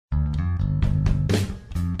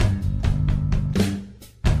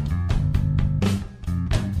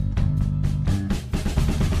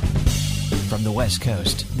the West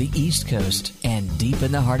Coast, the East Coast, and deep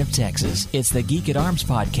in the heart of Texas. It's the Geek at Arms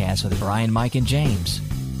podcast with Brian, Mike, and James.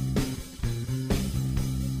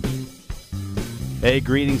 Hey,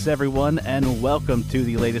 greetings everyone, and welcome to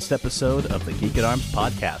the latest episode of the Geek at Arms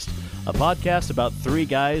podcast, a podcast about three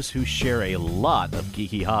guys who share a lot of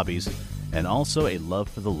geeky hobbies and also a love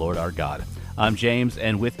for the Lord our God. I'm James,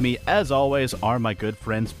 and with me, as always, are my good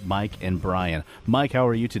friends Mike and Brian. Mike, how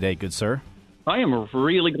are you today, good sir? I am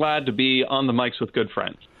really glad to be on the mics with good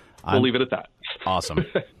friends. We'll leave it at that. Awesome.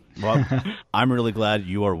 Well, I'm really glad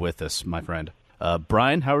you are with us, my friend.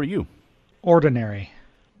 Brian, how are you? Ordinary.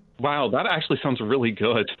 Wow, that actually sounds really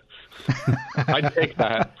good. I'd take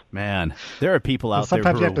that. Man, there are people out there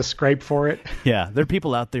Sometimes who you have to scrape for it. Yeah, there are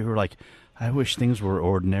people out there who are like, I wish things were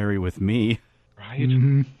ordinary with me. Right?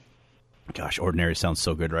 Mm-hmm. Gosh, ordinary sounds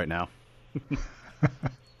so good right now.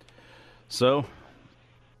 So,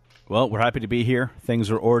 well, we're happy to be here. Things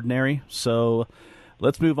are ordinary, so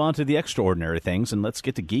let's move on to the extraordinary things, and let's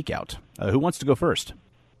get to geek out. Who wants to go first?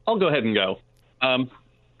 I'll go ahead and go.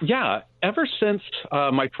 Yeah, ever since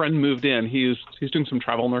my friend moved in, he's doing some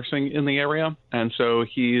travel nursing in the area, and so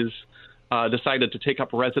he's decided to take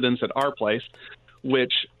up residence at our place,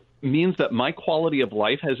 which means that my quality of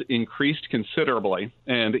life has increased considerably.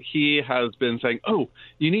 And he has been saying, oh,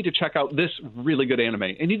 you need to check out this really good anime.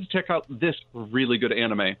 You need to check out this really good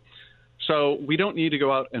anime. So we don't need to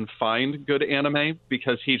go out and find good anime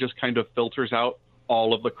because he just kind of filters out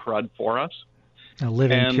all of the crud for us. A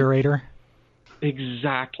living curator.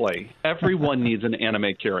 Exactly. Everyone needs an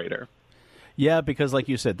anime curator. Yeah, because like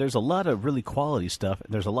you said, there's a lot of really quality stuff.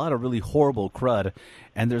 There's a lot of really horrible crud.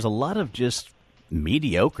 And there's a lot of just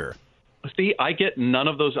mediocre. See, I get none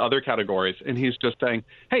of those other categories. And he's just saying,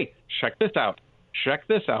 hey, check this out. Check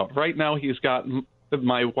this out. Right now, he's got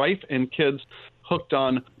my wife and kids hooked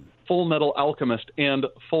on Full Metal Alchemist and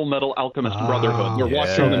Full Metal Alchemist Brotherhood. You're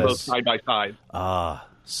watching them both side by side.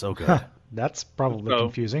 So good. That's probably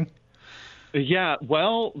confusing. Yeah,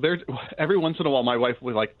 well, every once in a while, my wife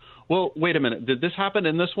will be like, well, wait a minute, did this happen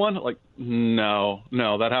in this one? Like, no,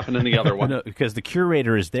 that happened in the other one. No, because the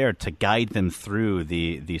curator is there to guide them through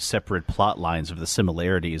the separate plot lines of the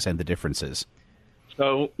similarities and the differences.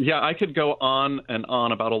 So, yeah, I could go on and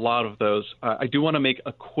on about a lot of those. I do want to make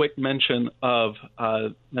a quick mention of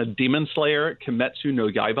Demon Slayer Kimetsu no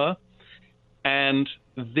Yaiba. And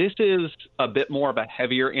this is a bit more of a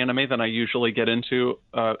heavier anime than I usually get into.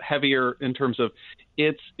 Heavier in terms of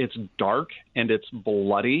it's dark and it's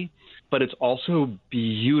bloody, but it's also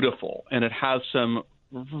beautiful. And it has some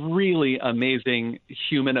really amazing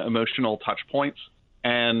human emotional touch points.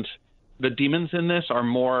 And the demons in this are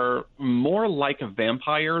more like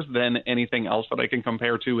vampires than anything else that I can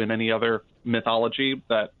compare to in any other mythology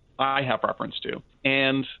that I have reference to.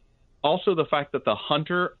 And also the fact that the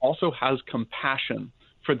hunter also has compassion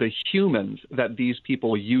for the humans that these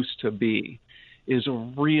people used to be is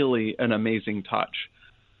really an amazing touch.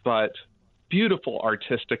 But beautiful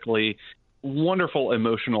artistically, wonderful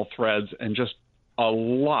emotional threads, and just a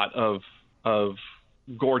lot of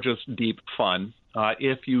gorgeous, deep fun.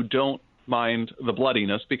 If you don't mind the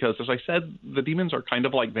bloodiness, because as I said, the demons are kind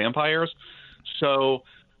of like vampires, so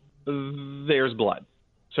there's blood.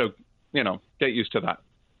 So, get used to that.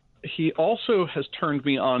 He also has turned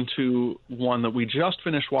me on to one that we just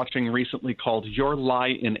finished watching recently called Your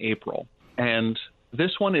Lie in April. And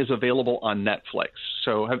this one is available on Netflix.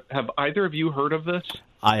 So have either of you heard of this?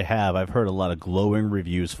 I have. I've heard a lot of glowing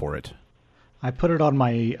reviews for it. I put it on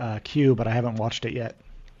my queue, but I haven't watched it yet.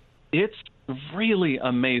 It's really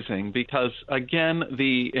amazing because, again,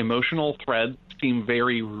 the emotional threads seem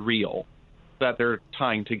very real that they're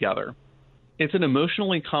tying together. It's an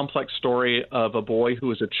emotionally complex story of a boy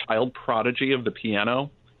who is a child prodigy of the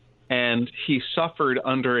piano, and he suffered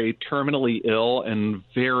under a terminally ill and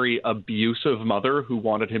very abusive mother who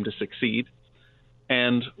wanted him to succeed.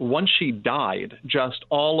 And once she died, just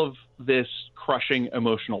all of this crushing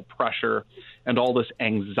emotional pressure and all this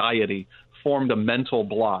anxiety formed a mental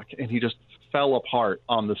block, and he just fell apart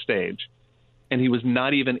on the stage. And he was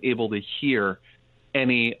not even able to hear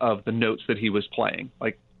any of the notes that he was playing.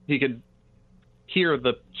 Like, he could hear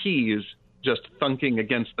the keys just thunking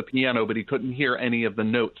against the piano, but he couldn't hear any of the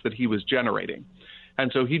notes that he was generating.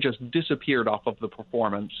 And so he just disappeared off of the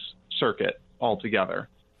performance circuit altogether.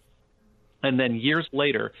 And then years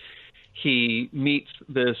later, he meets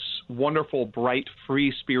this wonderful, bright,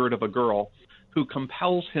 free spirit of a girl who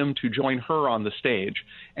compels him to join her on the stage.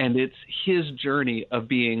 And it's his journey of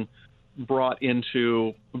being brought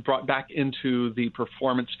back into the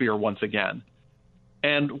performance sphere once again.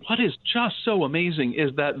 And what is just so amazing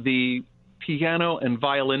is that the piano and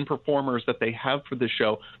violin performers that they have for the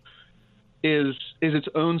show is its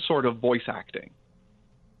own sort of voice acting,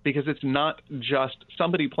 because it's not just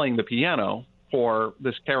somebody playing the piano for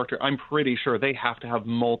this character. I'm pretty sure they have to have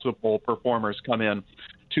multiple performers come in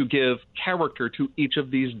to give character to each of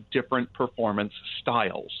these different performance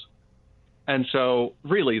styles. And so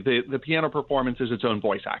really the piano performance is its own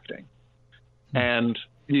voice acting. And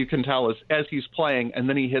you can tell as he's playing, and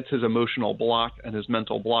then he hits his emotional block and his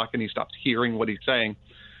mental block, and he stops hearing what he's saying,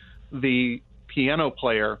 the piano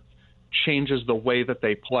player changes the way that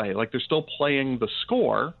they play. Like, they're still playing the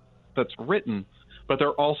score that's written, but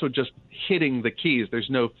they're also just hitting the keys. There's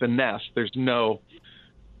no finesse. There's no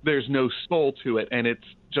soul to it, and it's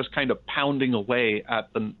just kind of pounding away at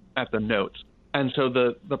the notes. And so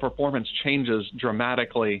the performance changes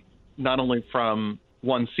dramatically, not only from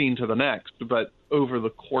one scene to the next, but over the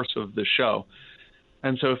course of the show.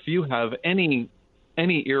 And so if you have any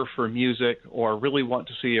ear for music or really want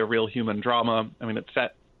to see a real human drama, I mean, it's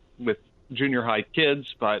set with junior high kids,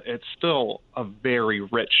 but it's still a very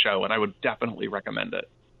rich show, and I would definitely recommend it.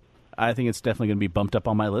 I think it's definitely going to be bumped up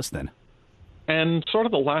on my list then. And sort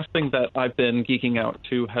of the last thing that I've been geeking out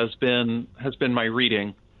to has been my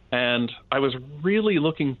reading. And I was really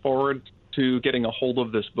looking forward to getting a hold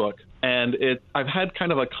of this book. And I've had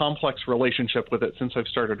kind of a complex relationship with it since I've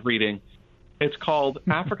started reading. It's called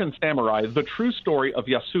African Samurai, The True Story of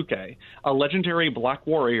Yasuke, a legendary black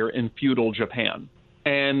warrior in feudal Japan.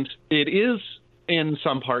 And it is, in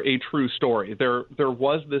some part, a true story. There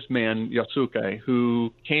was this man, Yasuke,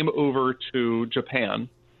 who came over to Japan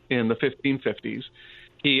in the 1550s.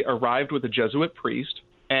 He arrived with a Jesuit priest,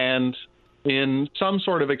 and in some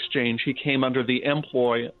sort of exchange, he came under the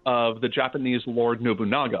employ of the Japanese Lord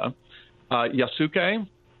Nobunaga. Yasuke,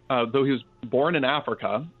 though he was born in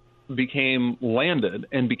Africa, landed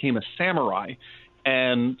and became a samurai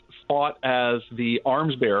and fought as the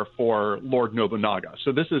arms bearer for Lord Nobunaga.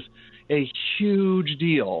 So this is a huge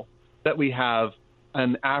deal that we have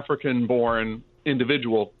an African-born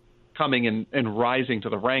individual coming and rising to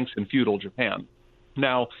the ranks in feudal Japan.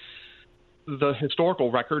 Now, the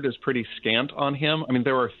historical record is pretty scant on him. I mean,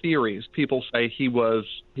 there are theories. People say he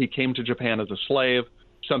came to Japan as a slave.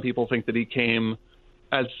 Some people think that he came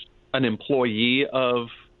as an employee of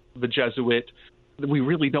the Jesuit. We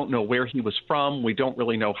really don't know where he was from. We don't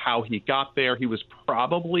really know how he got there. He was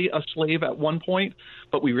probably a slave at one point,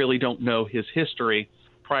 but we really don't know his history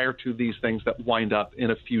prior to these things that wind up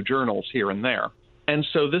in a few journals here and there. And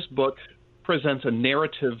so this book presents a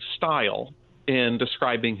narrative style in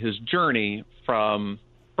describing his journey from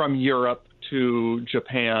Europe to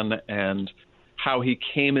Japan and how he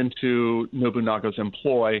came into Nobunaga's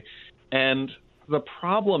employ. And the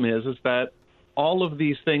problem is that all of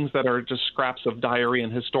these things that are just scraps of diary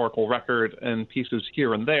and historical record and pieces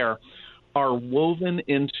here and there are woven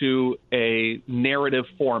into a narrative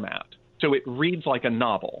format. So it reads like a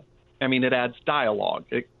novel. I mean, it adds dialogue.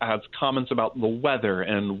 It adds comments about the weather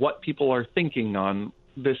and what people are thinking on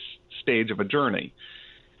this stage of a journey.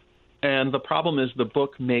 And the problem is the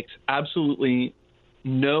book makes absolutely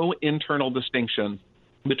no internal distinction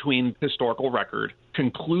between historical record,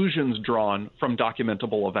 conclusions drawn from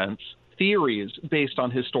documentable events, theories based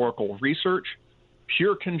on historical research,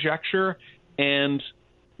 pure conjecture, and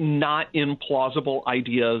not implausible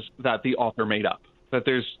ideas that the author made up. That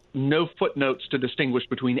there's no footnotes to distinguish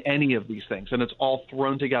between any of these things, and it's all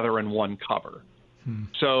thrown together in one cover.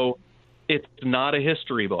 So it's not a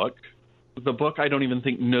history book. The book, I don't even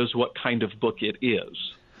think, knows what kind of book it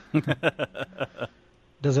is.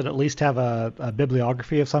 Does it at least have a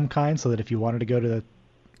bibliography of some kind so that if you wanted to go to the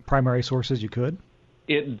primary sources, you could?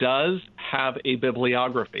 It does have a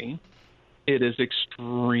bibliography. It is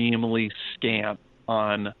extremely scant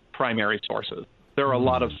on primary sources. There are a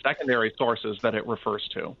lot of secondary sources that it refers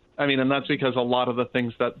to. I mean, and that's because a lot of the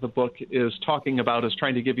things that the book is talking about is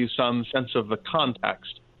trying to give you some sense of the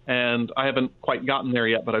context. And I haven't quite gotten there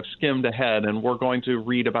yet, but I've skimmed ahead, and we're going to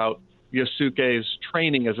read about Yasuke's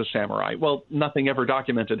training as a samurai. Well, nothing ever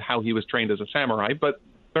documented how he was trained as a samurai, but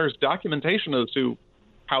there's documentation as to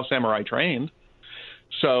how samurai trained.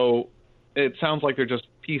 So it sounds like they're just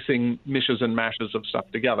piecing mishes and mashes of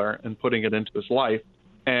stuff together and putting it into his life.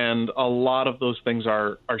 And a lot of those things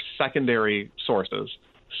are secondary sources.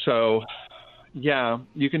 So, yeah,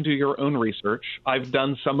 you can do your own research. I've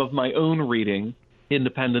done some of my own reading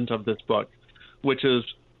independent of this book, which is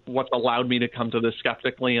what's allowed me to come to this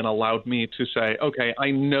skeptically and allowed me to say, okay,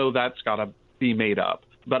 I know that's got to be made up,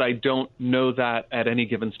 but I don't know that at any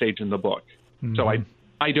given stage in the book. Mm-hmm. So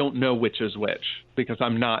I don't know which is which because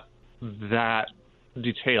I'm not that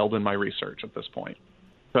detailed in my research at this point.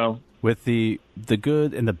 So with the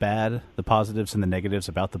good and the bad, the positives and the negatives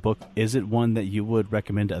about the book, is it one that you would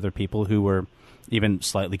recommend to other people who were even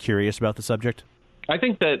slightly curious about the subject? I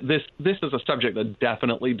think that this is a subject that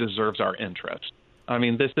definitely deserves our interest. I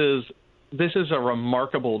mean, this is a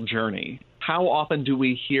remarkable journey. How often do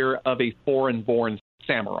we hear of a foreign-born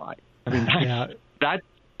samurai? I mean,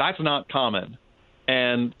 that's not common.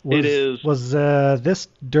 And Was this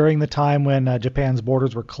during the time when Japan's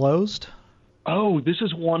borders were closed? Oh, this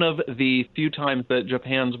is one of the few times that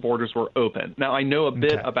Japan's borders were open. Now, I know a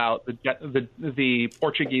bit about the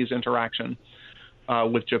Portuguese interaction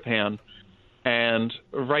with Japan, and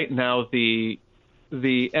right now the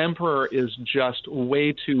emperor is just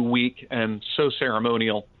way too weak and so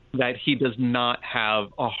ceremonial that he does not have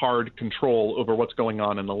a hard control over what's going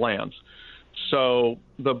on in the lands. So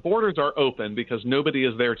the borders are open because nobody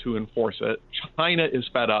is there to enforce it. China is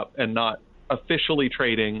fed up and not officially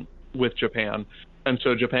trading with Japan. And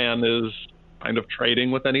so Japan is kind of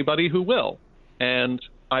trading with anybody who will. And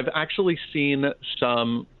I've actually seen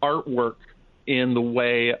some artwork in the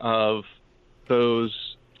way of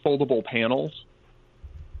those foldable panels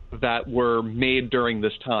that were made during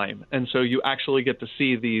this time. And so you actually get to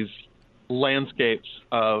see these landscapes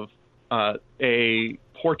of a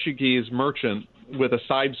Portuguese merchant with a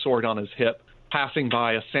side sword on his hip passing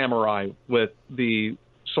by a samurai with the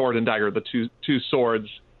sword and dagger, the two swords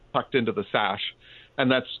tucked into the sash.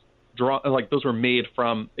 And that's those were made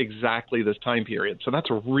from exactly this time period. So that's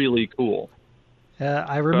really cool.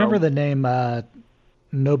 I remember the name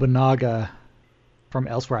Nobunaga from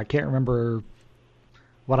elsewhere. I can't remember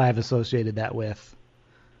what I've associated that with,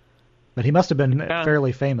 but he must have been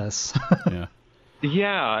fairly famous.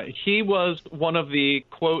 Yeah, he was one of the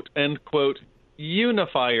quote end quote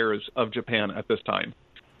unifiers of Japan at this time.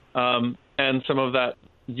 And some of that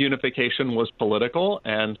unification was political,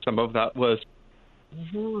 and some of that was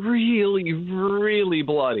really, really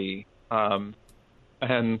bloody.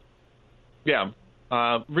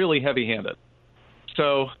 Really heavy-handed.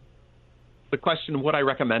 So the question, would I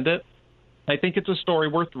recommend it? I think it's a story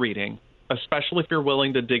worth reading, especially if you're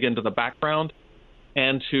willing to dig into the background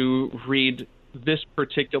and to read this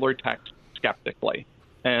particular text skeptically.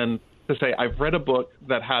 And to say, I've read a book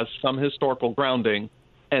that has some historical grounding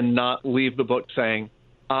and not leave the book saying,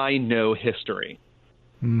 I know history.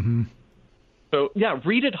 Mm-hmm. So, yeah,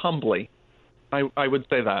 read it humbly. I would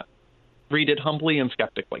say that. Read it humbly and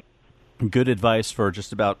skeptically. Good advice for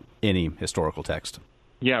just about any historical text.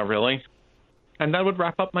 Yeah, really. And that would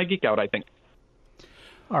wrap up my geek out, I think.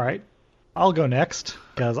 All right. I'll go next,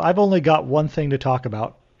 because I've only got one thing to talk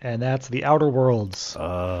about, and that's The Outer Worlds.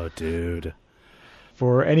 Oh, dude.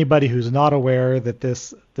 For anybody who's not aware that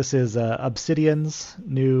this is Obsidian's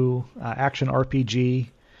new action RPG,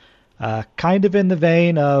 kind of in the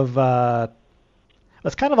vein of...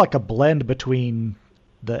 it's kind of like a blend between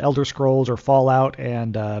the Elder Scrolls or Fallout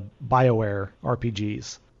and BioWare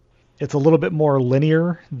RPGs. It's a little bit more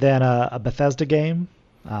linear than a Bethesda game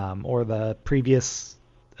or the previous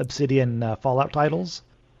Obsidian Fallout titles.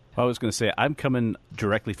 I was going to say, I'm coming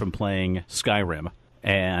directly from playing Skyrim,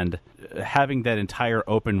 and having that entire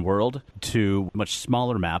open world to a much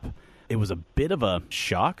smaller map, it was a bit of a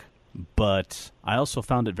shock, but I also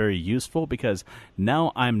found it very useful because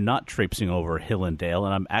now I'm not traipsing over hill and dale,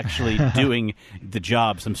 and I'm actually doing the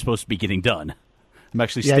jobs I'm supposed to be getting done. I'm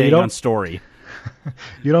actually staying on story.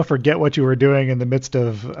 You don't forget what you were doing in the midst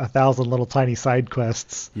of 1,000 little tiny side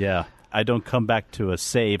quests. Yeah. I don't come back to a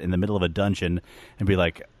save in the middle of a dungeon and be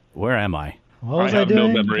like, where am I? What was I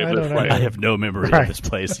doing? No memory of this place. I have no memory of this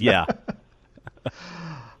place. Yeah.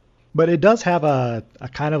 But it does have a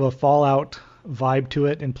kind of a Fallout vibe to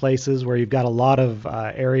it in places where you've got a lot of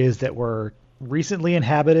areas that were recently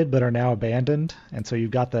inhabited but are now abandoned. And so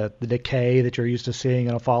you've got the decay that you're used to seeing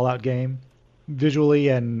in a Fallout game. Visually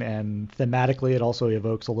and thematically, it also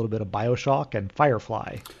evokes a little bit of BioShock and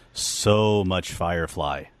Firefly. So much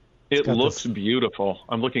Firefly. It looks beautiful.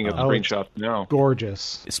 I'm looking at screenshots now.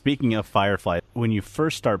 Gorgeous. Speaking of Firefly, when you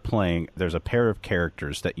first start playing, there's a pair of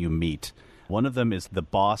characters that you meet. One of them is the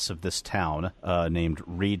boss of this town named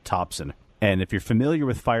Reed Thompson. And if you're familiar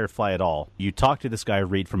with Firefly at all, you talk to this guy,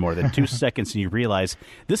 Reed, for more than 2 seconds, and you realize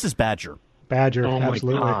this is Badger. Badger, oh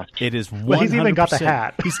absolutely. My gosh. It is 100%. Well, he's even got the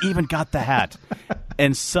hat. He's even got the hat.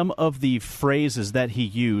 And some of the phrases that he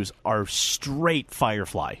used are straight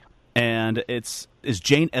Firefly. And is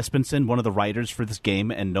Jane Espenson one of the writers for this game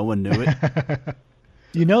and no one knew it?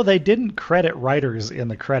 You know, they didn't credit writers in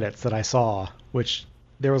the credits that I saw, which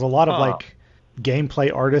there was a lot of like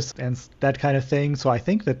gameplay artists and that kind of thing. So I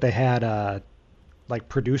think that they had like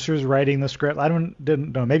producers writing the script.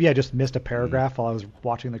 Didn't know. Maybe I just missed a paragraph while I was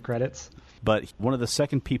watching the credits. But one of the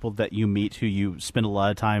second people that you meet who you spend a lot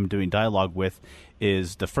of time doing dialogue with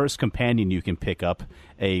is the first companion you can pick up,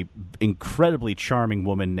 a incredibly charming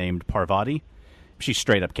woman named Parvati. She's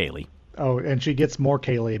straight up Kaylee. Oh, and she gets more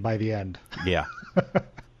Kaylee by the end. Yeah.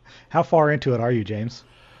 How far into it are you, James?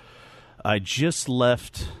 I just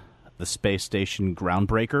left the space station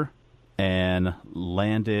Groundbreaker and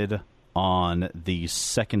landed on the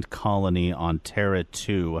second colony on Terra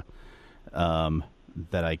 2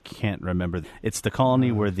 that I can't remember. It's the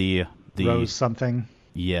colony where the Rose something.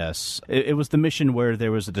 Yes. It was the mission where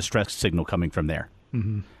there was a distress signal coming from there.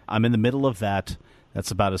 Mm-hmm. I'm in the middle of that.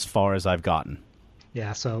 That's about as far as I've gotten.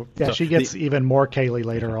 Yeah, so she gets even more Kaylee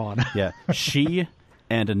later on. Yeah, she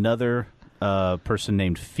and another person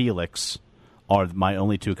named Felix are my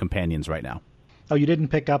only two companions right now. Oh, you didn't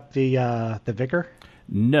pick up the vicar?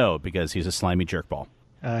 No, because he's a slimy jerkball.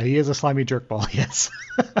 He is a slimy jerkball, yes.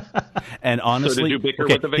 And honestly, so did you bicker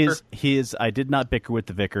with the vicar? I did not bicker with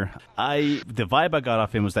the vicar. The vibe I got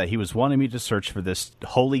off him was that he was wanting me to search for this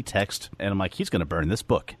holy text, and I'm like, he's going to burn this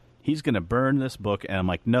book. He's going to burn this book, and I'm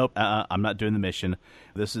like, nope, I'm not doing the mission.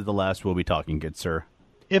 This is the last we'll be talking, good sir.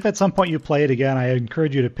 If at some point you play it again, I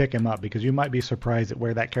encourage you to pick him up, because you might be surprised at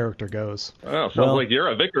where that character goes. Oh, sounds like you're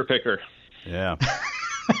a vicar picker. Yeah.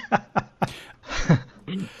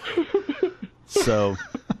 So,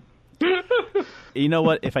 you know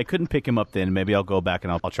what? If I couldn't pick him up then, maybe I'll go back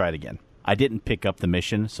and I'll try it again. I didn't pick up the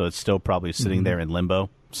mission, so it's still probably sitting there in limbo.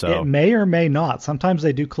 So it may or may not. Sometimes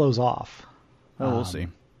they do close off. Oh, we'll see.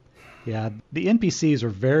 Yeah, the NPCs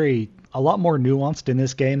are a lot more nuanced in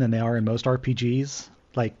this game than they are in most RPGs.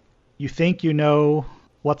 Like, you think you know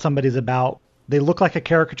what somebody's about. They look like a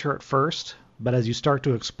caricature at first, but as you start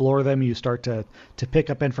to explore them, you start to pick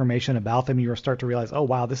up information about them, you start to realize, oh,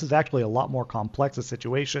 wow, this is actually a lot more complex a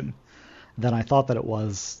situation than I thought that it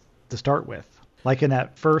was to start with. Like in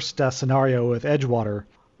that first scenario with Edgewater,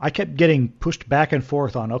 I kept getting pushed back and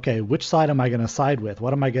forth on, okay, which side am I going to side with?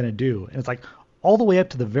 What am I going to do? And it's like all the way up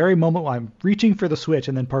to the very moment when I'm reaching for the switch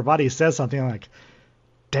and then Parvati says something, I'm like,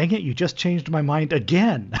 dang it, you just changed my mind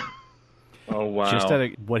again. Oh, wow.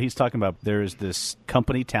 Just what he's talking about, there is this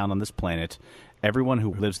company town on this planet. Everyone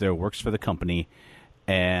who lives there works for the company,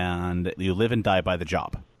 and you live and die by the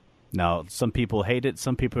job. Now, some people hate it.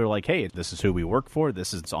 Some people are like, hey, this is who we work for.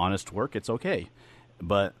 This is honest work. It's okay.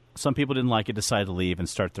 But some people didn't like it, decided to leave and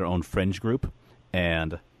start their own fringe group.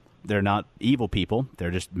 And they're not evil people.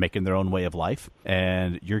 They're just making their own way of life.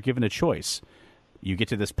 And you're given a choice. You get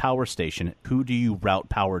to this power station. Who do you route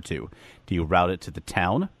power to? Do you route it to the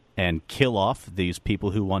town and kill off these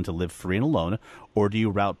people who want to live free and alone? Or do you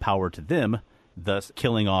route power to them, thus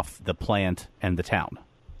killing off the plant and the town?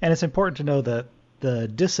 And it's important to know that the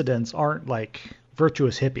dissidents aren't like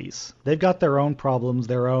virtuous hippies. They've got their own problems,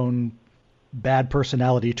 their own bad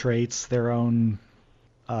personality traits, their own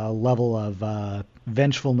level of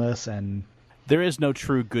vengefulness. And there is no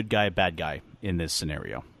true good guy, bad guy in this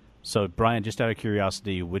scenario. So, Brian, just out of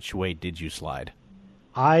curiosity, which way did you slide?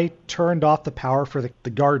 I turned off the power for the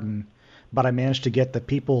garden, but I managed to get the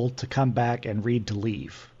people to come back and Reed to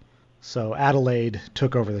leave. So Adelaide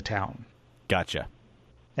took over the town. Gotcha.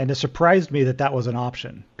 And it surprised me that that was an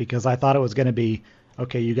option, because I thought it was going to be,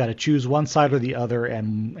 okay, you got to choose one side or the other,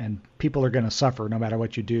 and people are going to suffer no matter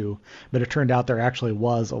what you do. But it turned out there actually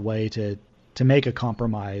was a way to make a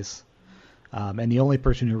compromise, and the only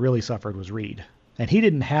person who really suffered was Reed. And he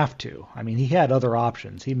didn't have to. I mean, he had other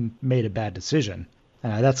options. He made a bad decision.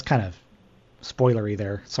 That's kind of spoilery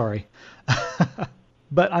there. Sorry.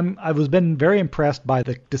 But I was been very impressed by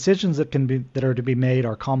the decisions that are to be made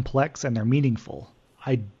are complex and they're meaningful.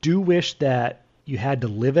 I do wish that you had to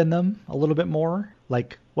live in them a little bit more.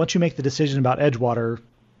 Like, once you make the decision about Edgewater,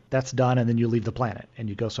 that's done, and then you leave the planet and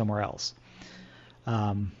you go somewhere else.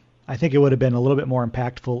 I think it would have been a little bit more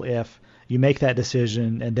impactful if you make that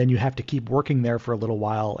decision and then you have to keep working there for a little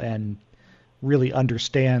while and really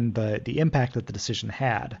understand the impact that the decision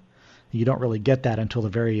had. You don't really get that until the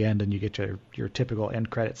very end, and you get your typical end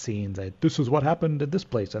credit scenes. This is what happened at this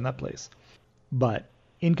place and that place. But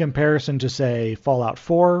in comparison to, say, Fallout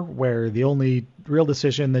 4, where the only real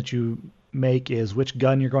decision that you make is which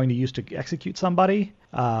gun you're going to use to execute somebody,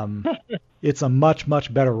 it's a much,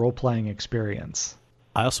 much better role-playing experience.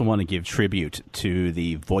 I also want to give tribute to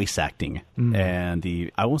the voice acting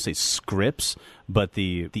and I won't say scripts, but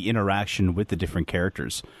the interaction with the different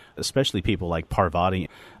characters, especially people like Parvati.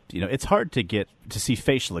 You know, it's hard to see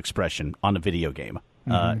facial expression on a video game.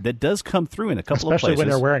 That does come through in a couple of places. Especially when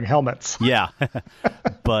they're wearing helmets. Yeah.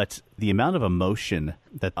 But the amount of emotion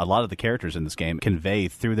that a lot of the characters in this game convey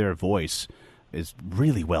through their voice is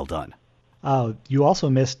really well done. You also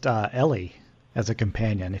missed Ellie as a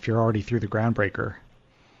companion if you're already through the Groundbreaker.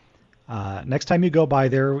 Next time you go by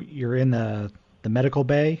there, you're in the medical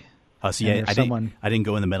bay. I didn't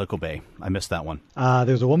go in the medical bay. I missed that one.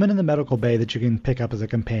 There's a woman in the medical bay that you can pick up as a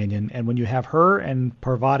companion, and when you have her and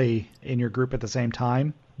Parvati in your group at the same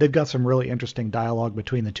time, they've got some really interesting dialogue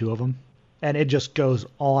between the two of them, and it just goes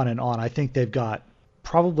on and on. I think they've got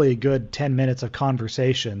probably a good 10 minutes of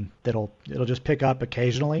conversation it'll just pick up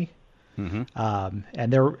occasionally, and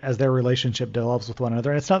as their relationship develops with one another.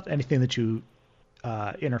 And it's not anything that you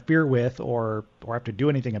interfere with or have to do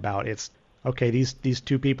anything about. It's okay, these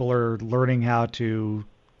two people are learning how to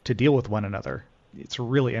deal with one another. It's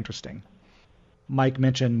really interesting. Mike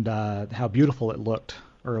mentioned how beautiful it looked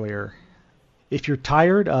earlier. If you're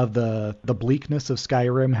tired of the bleakness of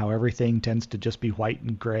Skyrim, how everything tends to just be white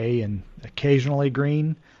and gray and occasionally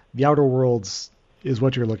green, The Outer Worlds is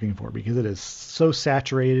what you're looking for because it is so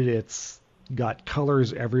saturated. It's got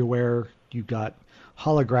colors everywhere. You've got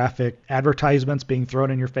holographic advertisements being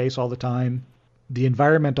thrown in your face all the time. The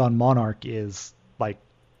environment on Monarch is like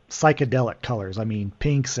psychedelic colors. I mean,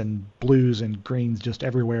 pinks and blues and greens just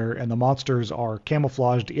everywhere, and the monsters are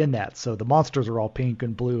camouflaged in that. So the monsters are all pink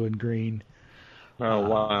and blue and green. Oh,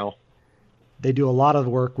 wow. They do a lot of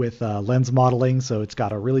work with lens modeling, so it's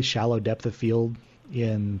got a really shallow depth of field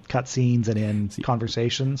in cutscenes and in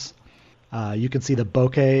conversations. You can see the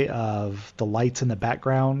bokeh of the lights in the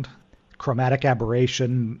background, chromatic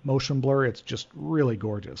aberration, motion blur. It's just really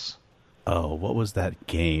gorgeous. Oh, what was that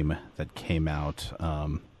game that came out?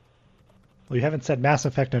 Well, you haven't said Mass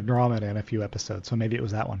Effect Andromeda in a few episodes, so maybe it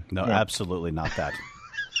was that one. No, yeah. Absolutely not that.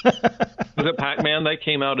 Was it Pac-Man that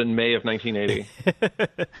came out in May of 1980?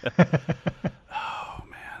 Oh,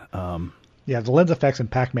 man. Yeah, the lens effects in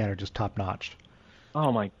Pac-Man are just top-notch.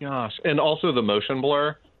 Oh, my gosh. And also the motion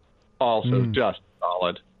blur, also just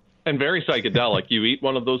solid. And very psychedelic. You eat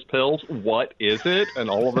one of those pills, what is it? And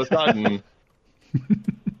all of a sudden...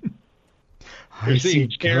 I see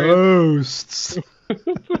ghosts.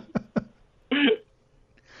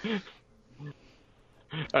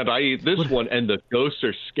 And I eat this one, and the ghosts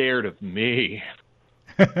are scared of me.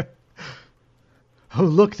 Oh,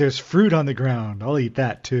 look, there's fruit on the ground. I'll eat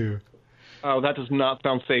that, too. Oh, that does not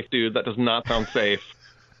sound safe, dude. That does not sound safe.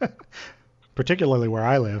 Particularly where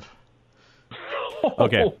I live.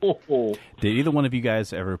 Okay. Did either one of you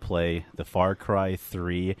guys ever play the Far Cry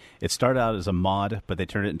 3? It started out as a mod, but they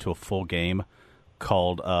turned it into a full game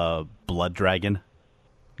called Blood Dragon.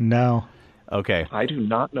 No. Okay. I do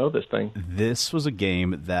not know this thing. This was a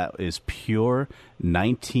game that is pure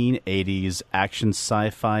 1980s action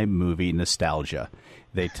sci-fi movie nostalgia.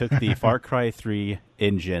 They took the Far Cry 3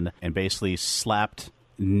 engine and basically slapped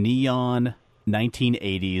neon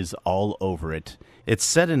 1980s all over it. It's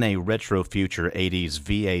set in a retro future 80s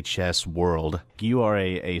VHS world. You are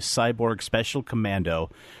a cyborg special commando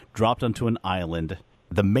dropped onto an island.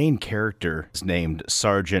 The main character is named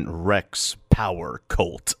Sergeant Rex Power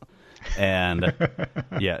Colt. And,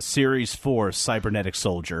 yeah, Series 4 Cybernetic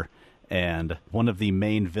Soldier. And one of the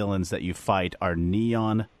main villains that you fight are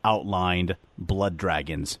neon outlined blood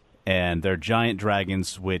dragons. And they're giant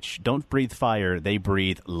dragons which don't breathe fire, they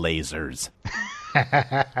breathe lasers.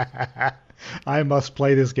 I must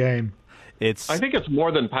play this game. I think it's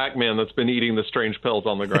more than Pac-Man that's been eating the strange pills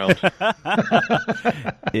on the ground.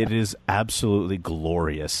 It is absolutely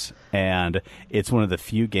glorious. And it's one of the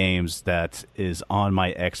few games that is on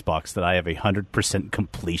my Xbox that I have 100%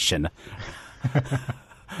 completion.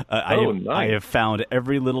 Nice. I have found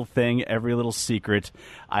every little thing, every little secret.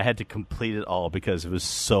 I had to complete it all because it was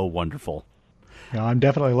so wonderful. No, I'm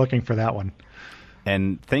definitely looking for that one.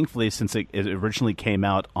 And thankfully, since it originally came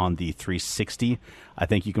out on the 360, I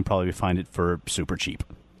think you can probably find it for super cheap.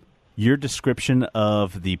 Your description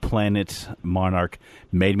of the planet Monarch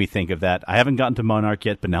made me think of that. I haven't gotten to Monarch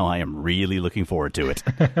yet, but now I am really looking forward to it.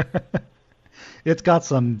 It's got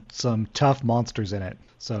some tough monsters in it,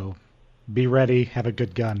 so be ready, have a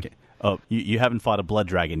good gun. Okay. Oh, you haven't fought a blood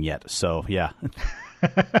dragon yet, so yeah.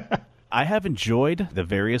 I have enjoyed the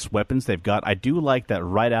various weapons they've got. I do like that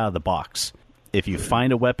right out of the box. If you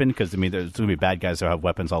find a weapon, because, I mean, there's going to be bad guys that have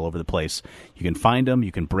weapons all over the place. You can find them,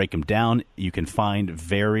 you can break them down, you can find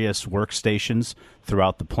various workstations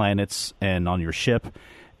throughout the planets and on your ship.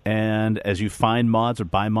 And as you find mods or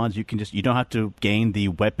buy mods, you don't have to gain the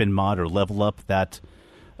weapon mod or level up that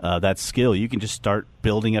skill. You can just start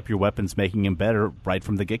building up your weapons, making them better right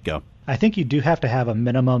from the get-go. I think you do have to have a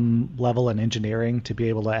minimum level in engineering to be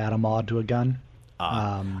able to add a mod to a gun.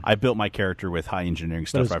 I built my character with high engineering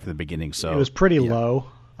stuff right from the beginning, so it was pretty low.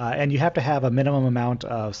 And you have to have a minimum amount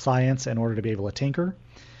of science in order to be able to tinker.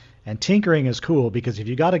 And tinkering is cool because if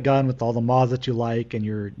you got a gun with all the mods that you like and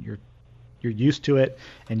you're used to it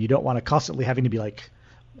and you don't want to constantly having to be like,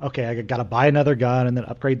 okay, I got to buy another gun and then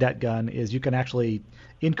upgrade that gun, is you can actually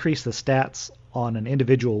increase the stats on an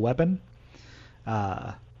individual weapon.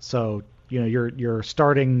 So, your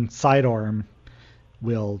starting sidearm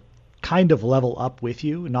will kind of level up with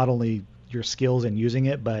you, not only your skills in using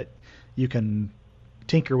it, but you can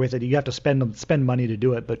tinker with it. You have to spend money to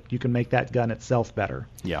do it, but you can make that gun itself better.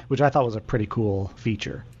 Yeah. Which I thought was a pretty cool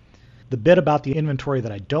feature. The bit about the inventory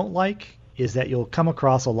that I don't like is that you'll come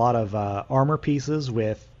across a lot of armor pieces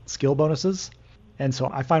with skill bonuses. And so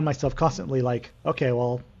I find myself constantly like, okay,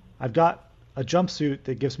 well, I've got a jumpsuit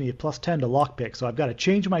that gives me a plus 10 to lockpick, so I've got to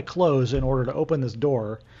change my clothes in order to open this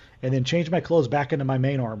door, and then change my clothes back into my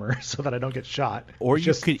main armor so that I don't get shot. Or it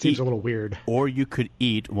just seems a little weird. Or you could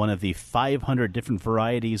eat one of the 500 different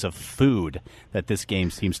varieties of food that this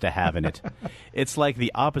game seems to have in it. It's like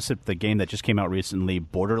the opposite of the game that just came out recently,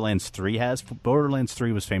 Borderlands 3 has. Borderlands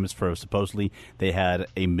 3 was famous for, supposedly, they had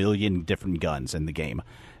 1 million different guns in the game.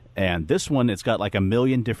 And this one, it's got like 1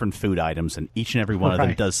 million different food items, and each and every one of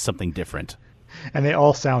them does something different. And they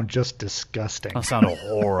all sound just disgusting. They sound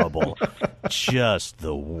horrible. Just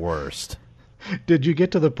the worst. Did you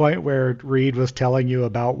get to the point where Reed was telling you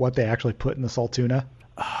about what they actually put in the Saltuna?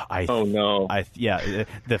 Oh, no. Yeah,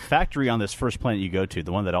 the factory on this first planet you go to,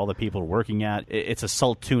 the one that all the people are working at, it's a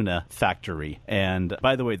Saltuna factory. And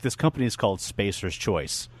by the way, this company is called Spacer's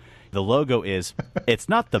Choice. The logo is, it's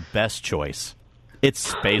not the best choice. It's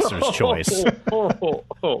Spacer's Choice.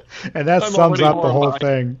 And that sums up the whole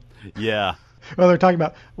thing. Yeah. Well, they're talking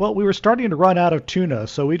about, well, we were starting to run out of tuna,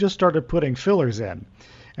 so we just started putting fillers in.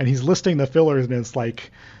 And he's listing the fillers, and it's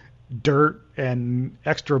like dirt and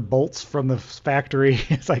extra bolts from the factory.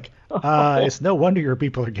 It's like, it's no wonder your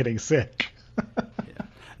people are getting sick. Yeah.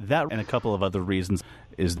 That and a couple of other reasons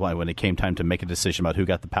is why when it came time to make a decision about who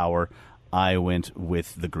got the power, I went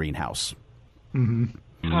with the greenhouse.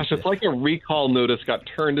 Mm-hmm. Gosh, it's like a recall notice got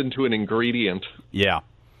turned into an ingredient. Yeah.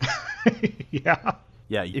 Yeah.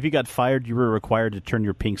 Yeah, if you got fired, you were required to turn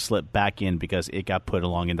your pink slip back in because it got put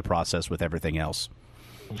along in the process with everything else.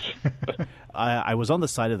 I was on the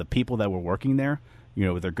side of the people that were working there,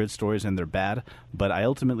 with their good stories and their bad, but I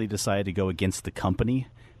ultimately decided to go against the company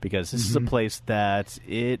because this is a place that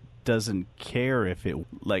it doesn't care if it,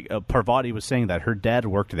 like Parvati was saying that her dad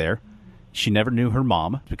worked there. She never knew her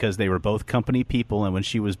mom because they were both company people, and when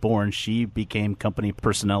she was born, she became company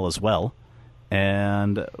personnel as well.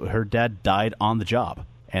 And her dad died on the job,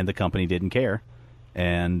 and the company didn't care.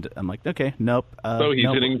 And I'm like, okay, nope. So he's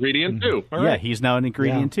an ingredient too. All right. He's now an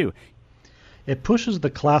ingredient too. It pushes the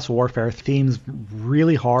class warfare themes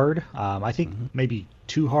really hard. I think maybe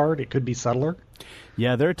too hard. It could be subtler.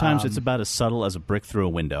 Yeah, there are times it's about as subtle as a brick through a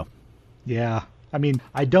window. Yeah. I mean,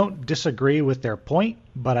 I don't disagree with their point,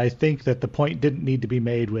 but I think that the point didn't need to be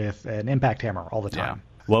made with an impact hammer all the time. Yeah.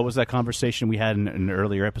 What was that conversation we had in an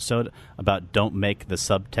earlier episode about don't make the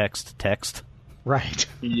subtext text? Right.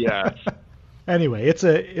 Yes. Anyway, it's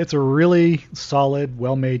a really solid,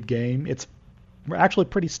 well-made game. It's actually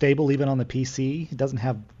pretty stable even on the PC. It doesn't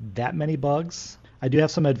have that many bugs. I do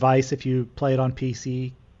have some advice if you play it on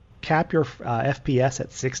PC. Cap your FPS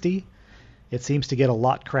at 60. It seems to get a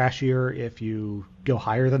lot crashier if you go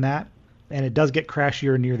higher than that. And it does get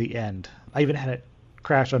crashier near the end. I even had it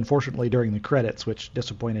crash, unfortunately, during the credits, which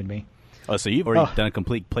disappointed me. Oh, so you've already done a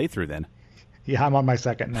complete playthrough then? Yeah, I'm on my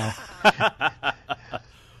second now.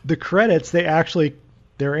 The credits, there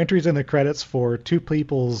are entries in the credits for two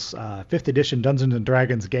people's 5th edition Dungeons &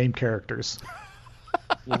 Dragons game characters.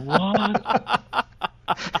 What?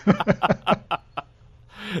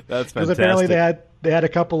 That's fantastic. Because apparently they had a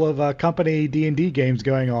couple of company D&D games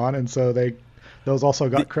going on, and so those also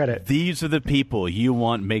got credit. These are the people you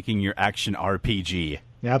want making your action RPG.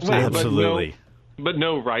 Yeah, absolutely. Absolutely. But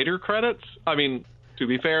no writer credits? I mean, to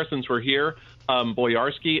be fair, since we're here,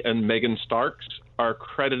 Boyarsky and Megan Starks are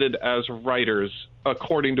credited as writers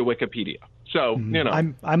according to Wikipedia. So,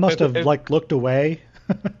 I must have looked away,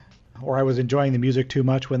 or I was enjoying the music too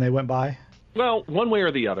much when they went by. Well, one way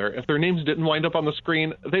or the other, if their names didn't wind up on the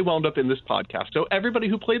screen, they wound up in this podcast. So everybody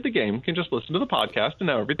who played the game can just listen to the podcast, and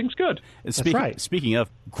now everything's good. That's right. Speaking of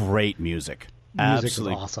great music. Music is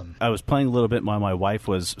Absolutely awesome. I was playing a little bit while my wife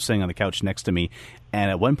was sitting on the couch next to me,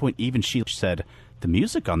 and at one point even she said, the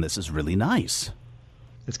music on this is really nice.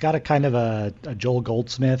 It's got a kind of a Joel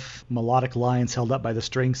Goldsmith melodic lines held up by the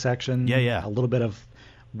string section. Yeah. A little bit of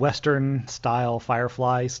Western-style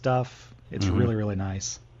Firefly stuff. It's really, really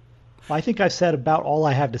nice. Well, I think I've said about all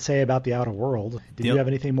I have to say about the Outer World. Did you have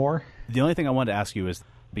anything more? The only thing I wanted to ask you is,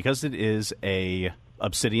 because it is a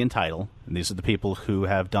Obsidian title, and these are the people who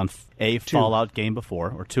have done a Fallout game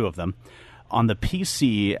before, or two of them. On the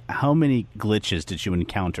PC, how many glitches did you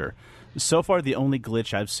encounter? So far, the only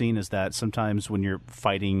glitch I've seen is that sometimes when you're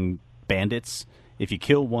fighting bandits, if you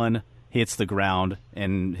kill one, he hits the ground,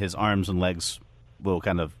 and his arms and legs will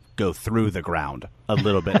kind of go through the ground a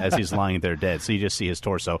little bit as he's lying there dead. So you just see his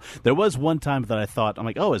torso. There was one time that I thought, I'm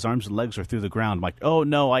like, oh, his arms and legs are through the ground. I'm like, oh,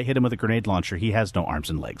 no, I hit him with a grenade launcher. He has no arms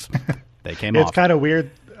and legs. They came off. It's kind of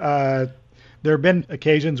weird. There have been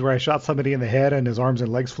occasions where I shot somebody in the head and his arms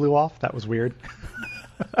and legs flew off. That was weird.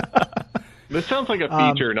 This sounds like a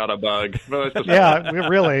feature, not a bug. Yeah,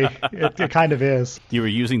 really. It kind of is. You were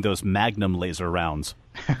using those Magnum laser rounds.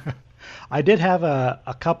 I did have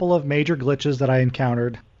a couple of major glitches that I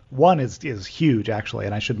encountered. One is huge, actually,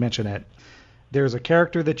 and I should mention it. There's a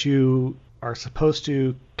character that you are supposed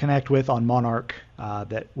to connect with on Monarch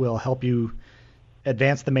that will help you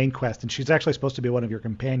advance the main quest, and she's actually supposed to be one of your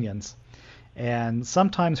companions. And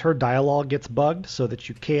sometimes her dialogue gets bugged so that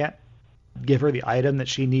you can't give her the item that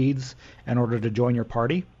she needs in order to join your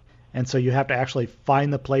party. And so you have to actually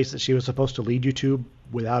find the place that she was supposed to lead you to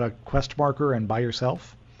without a quest marker and by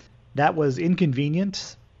yourself. That was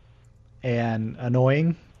inconvenient and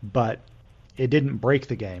annoying, but it didn't break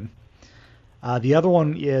the game. The other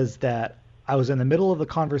one is that I was in the middle of the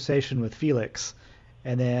conversation with Felix,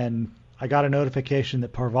 and then I got a notification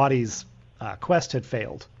that Parvati's quest had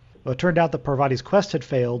failed. Well, it turned out that Parvati's quest had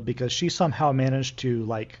failed because she somehow managed to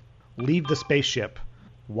leave the spaceship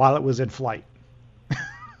while it was in flight.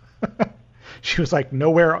 She was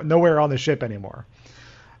nowhere on the ship anymore.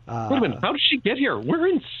 Wait a minute, how did she get here? We're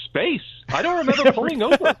in space. I don't remember pulling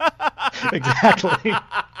over. Exactly.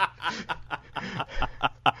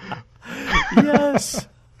 Yes.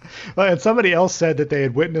 Well, and somebody else said that they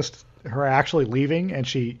had witnessed her actually leaving, and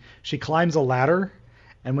she climbs a ladder,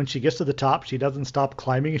 and when she gets to the top, she doesn't stop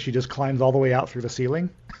climbing, and she just climbs all the way out through the ceiling.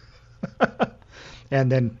 And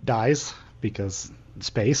then dies because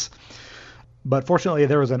space. But fortunately,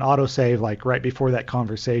 there was an autosave right before that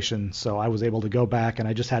conversation, so I was able to go back, and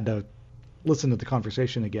I just had to listen to the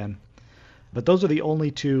conversation again. But those are the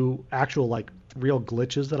only two actual real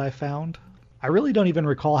glitches that I found. I really don't even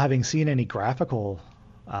recall having seen any graphical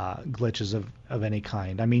glitches of any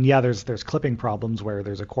kind. I mean, yeah, there's clipping problems where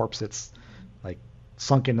there's a corpse that's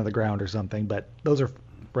sunk into the ground or something, but those are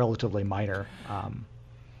relatively minor.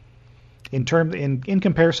 In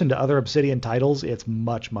comparison to other Obsidian titles, it's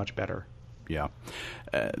much, much better. Yeah.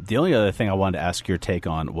 The only other thing I wanted to ask your take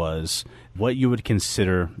on was what you would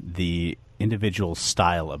consider the individual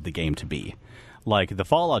style of the game to be. Like the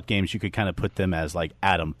Fallout games, you could kind of put them as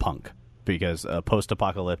Atom Punk, because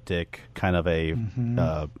post-apocalyptic, kind of a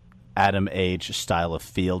Atom Age style of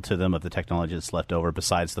feel to them of the technology that's left over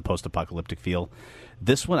besides the post-apocalyptic feel.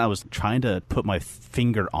 This one, I was trying to put my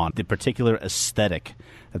finger on the particular aesthetic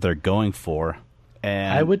that they're going for.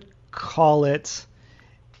 And I would call it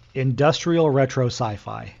industrial retro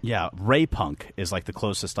sci-fi. Yeah, Ray Punk is the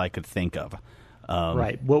closest I could think of.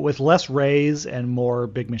 Right, with less rays and more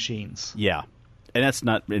big machines. Yeah, and that's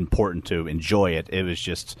not important to enjoy it. It was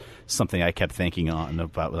just something I kept thinking on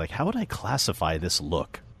about, how would I classify this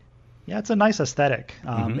look? Yeah, it's a nice aesthetic.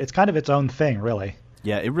 It's kind of its own thing, really.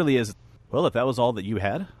 Yeah, it really is. Well, if that was all that you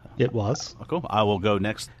had. It was. Cool. I will go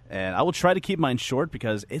next, and I will try to keep mine short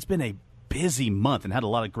because it's been a busy month and had a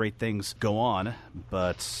lot of great things go on,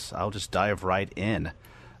 but I'll just dive right in.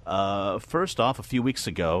 First off, a few weeks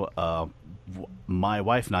ago, my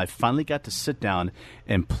wife and I finally got to sit down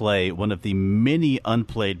and play one of the many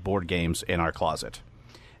unplayed board games in our closet.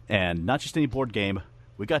 And not just any board game,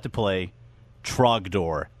 we got to play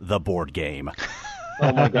Trogdor, the board game.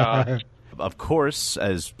 Oh my gosh. Of course,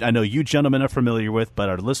 as I know you gentlemen are familiar with, but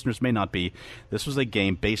our listeners may not be, this was a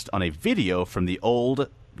game based on a video from the old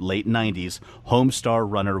late 90s Homestar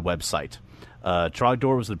Runner website.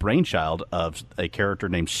 Trogdor was the brainchild of a character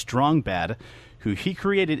named Strongbad, who he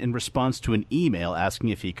created in response to an email asking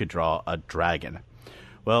if he could draw a dragon.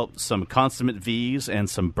 Well, some consummate V's and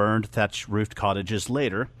some burned thatch-roofed cottages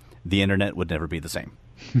later, the internet would never be the same.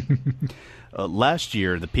 Last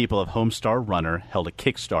year, the people of Homestar Runner held a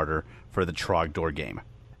Kickstarter for the Trogdor game.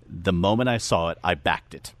 The moment I saw it, I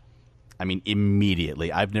backed it. I mean,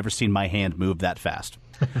 immediately. I've never seen my hand move that fast.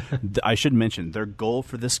 I should mention, their goal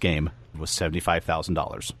for this game was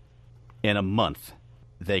 $75,000. In a month,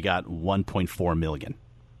 they got $1.4 million.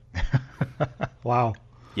 Wow.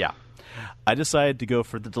 Yeah. I decided to go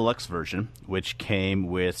for the deluxe version, which came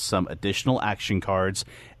with some additional action cards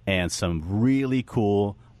and some really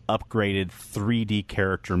cool upgraded 3D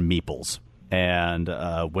character meeples. And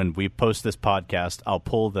when we post this podcast, I'll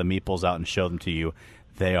pull the meeples out and show them to you.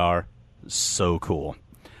 They are so cool.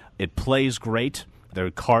 It plays great. There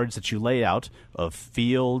are cards that you lay out of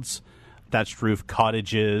fields, thatched roof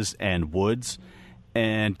cottages, and woods.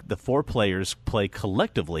 And the 4 players play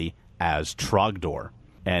collectively as Trogdor.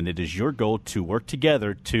 And it is your goal to work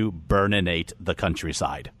together to burninate the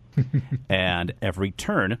countryside. And every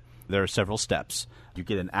turn, there are several steps. You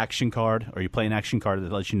get an action card, or you play an action card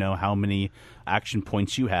that lets you know how many action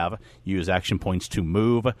points you have. You use action points to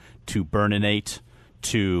move, to burninate,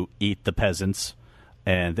 to eat the peasants.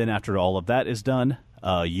 And then after all of that is done,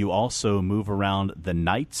 you also move around the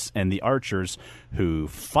knights and the archers who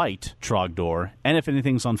fight Trogdor. And if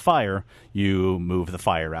anything's on fire, you move the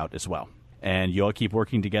fire out as well. And you all keep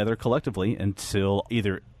working together collectively until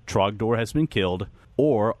either Trogdor has been killed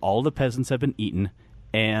or all the peasants have been eaten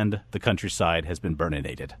and the countryside has been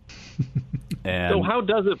burninated. And so how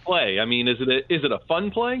does it play? I mean, is it a fun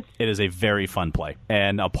play? It is a very fun play.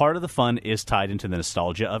 And a part of the fun is tied into the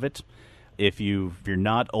nostalgia of it. If you're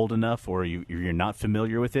not old enough or you're not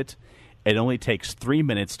familiar with it, it only takes 3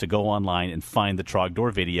 minutes to go online and find the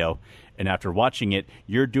Trogdor video. And after watching it,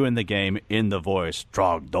 you're doing the game in the voice,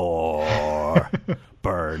 Trogdor,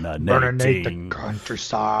 burninating the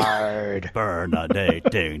countryside,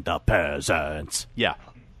 burninating the peasants. Yeah,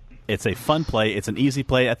 it's a fun play. It's an easy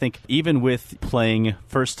play. I think even with playing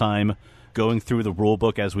first time, going through the rule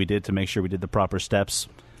book as we did to make sure we did the proper steps,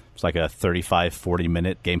 it's like a 35,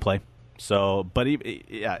 40-minute gameplay. So, but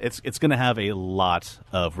yeah, it's going to have a lot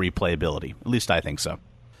of replayability. At least I think so.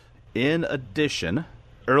 In addition,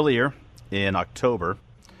 earlier in October,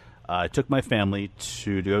 I took my family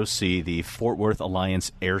to go see the Fort Worth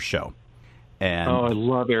Alliance Air Show. And I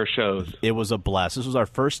love air shows. It was a blast. This was our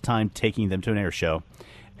first time taking them to an air show.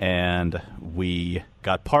 And we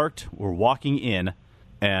got parked. We're walking in,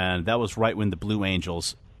 and that was right when the Blue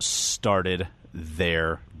Angels started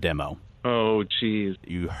their demo. Oh, geez.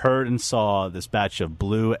 You heard and saw this batch of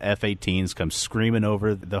blue F-18s come screaming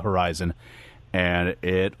over the horizon, and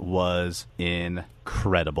it was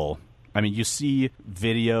incredible. I mean, you see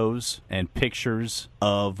videos and pictures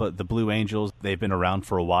of the Blue Angels. They've been around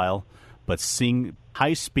for a while, but seeing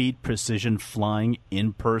high-speed precision flying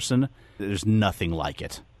in person, there's nothing like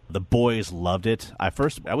it. The boys loved it. I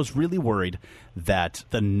was really worried that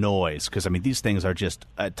the noise, because, I mean, these things are just,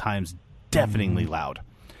 at times, deafeningly loud,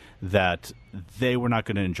 that they were not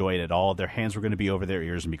going to enjoy it at all. Their hands were going to be over their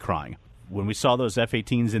ears and be crying. When we saw those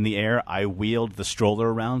F-18s in the air, I wheeled the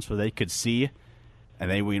stroller around so they could see,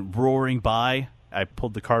 and they went roaring by. I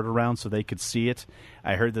pulled the cart around so they could see it.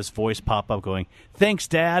 I heard this voice pop up going, "Thanks,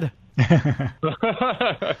 Dad." I'm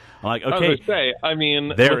like, okay. I was going to say, I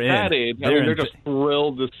mean, they're with that age, they're just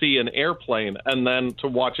thrilled to see an airplane, and then to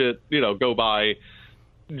watch it, go by.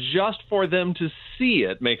 Just for them to see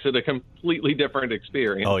it makes it a completely different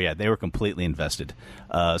experience. Oh, yeah, they were completely invested.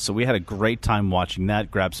 So we had a great time watching that,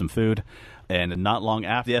 grabbed some food, and not long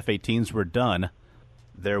after the F-18s were done,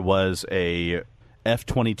 there was a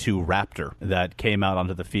F-22 Raptor that came out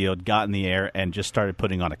onto the field, got in the air, and just started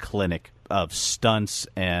putting on a clinic of stunts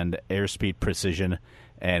and airspeed precision,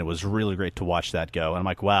 and it was really great to watch that go. And I'm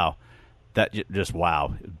like, wow,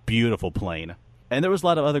 wow, beautiful plane. And there was a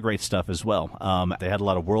lot of other great stuff as well. They had a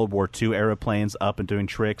lot of World War II airplanes up and doing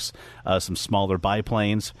tricks, some smaller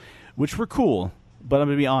biplanes, which were cool. But I'm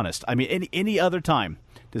going to be honest. I mean, any other time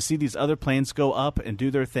to see these other planes go up and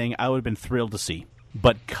do their thing, I would have been thrilled to see.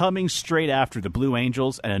 But coming straight after the Blue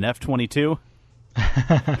Angels and an F-22,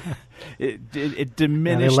 it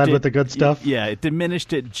diminished. And they led with the good stuff? Yeah, it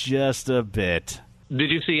diminished it just a bit.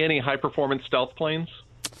 Did you see any high-performance stealth planes?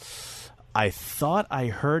 I thought I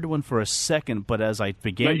heard one for a second, but as I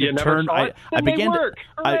began to turn, I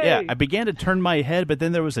began to turn my head, but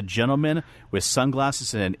then there was a gentleman with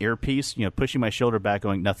sunglasses and an earpiece, pushing my shoulder back,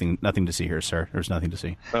 going, "Nothing to see here, sir. There's nothing to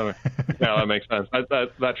see." Oh, yeah, that makes sense.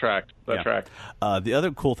 That tracked. Tracked. The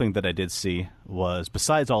other cool thing that I did see was,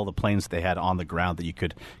 besides all the planes they had on the ground that you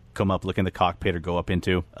could come up, look in the cockpit, or go up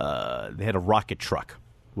into, they had a rocket truck,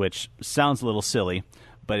 which sounds a little silly,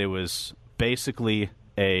 but it was basically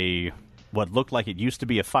what looked like it used to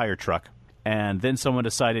be a fire truck, and then someone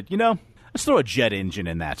decided, let's throw a jet engine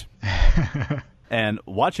in that. And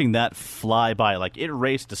watching that fly by, like, it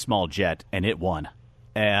raced a small jet, and it won.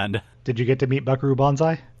 And did you get to meet Buckaroo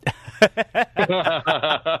Banzai?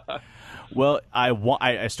 Well,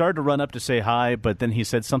 I started to run up to say hi, but then he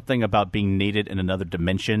said something about being needed in another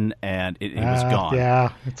dimension, and it was gone.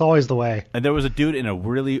 Yeah, it's always the way. And there was a dude in a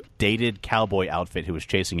really dated cowboy outfit who was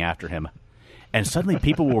chasing after him. And suddenly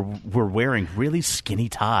people were wearing really skinny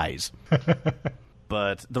ties.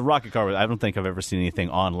 But the rocket car, I don't think I've ever seen anything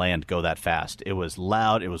on land go that fast. It was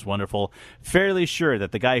loud. It was wonderful. Fairly sure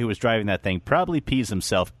that the guy who was driving that thing probably pees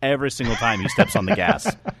himself every single time he steps on the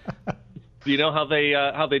gas. Do you know how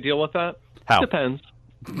they deal with that? How? Depends.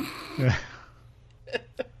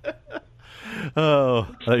 Oh,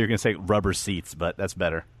 I thought you were going to say rubber seats, but that's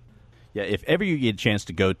better. Yeah, if ever you get a chance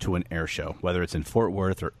to go to an air show, whether it's in Fort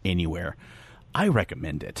Worth or anywhere, I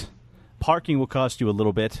recommend it. Parking will cost you a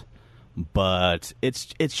little bit, but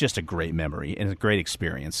it's just a great memory and a great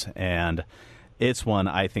experience. And it's one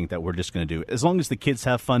I think that we're just going to do. As long as the kids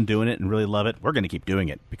have fun doing it and really love it, we're going to keep doing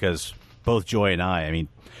it because both Joy and I mean,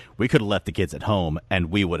 we could have left the kids at home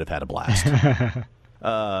and we would have had a blast.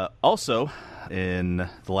 Also, in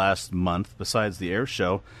the last month, besides the air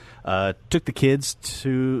show, took the kids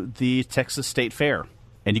to the Texas State Fair.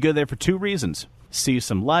 And you go there for two reasons. See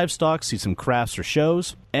some livestock, see some crafts or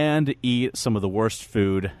shows, and eat some of the worst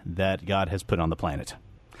food that God has put on the planet.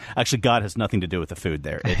 Actually, God has nothing to do with the food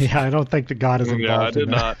there. Yeah, I don't think that God is involved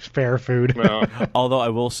in fair food. No. Although I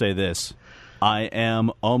will say this, I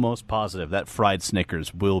am almost positive that fried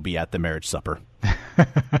Snickers will be at the marriage supper.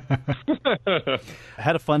 I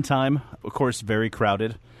had a fun time. Of course, very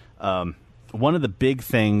crowded. One of the big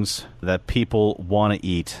things that people want to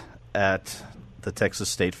eat at the Texas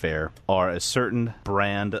State Fair are a certain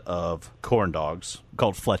brand of corn dogs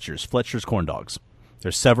called Fletcher's corn dogs.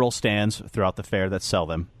 There's several stands throughout the fair that sell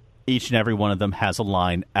them. Each and every one of them has a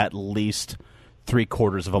line at least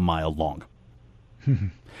 3/4 of a mile long.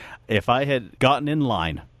 If I had gotten in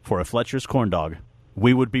line for a Fletcher's corn dog,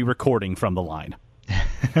 we would be recording from the line.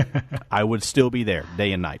 I would still be there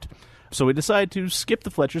day and night. So we decided to skip the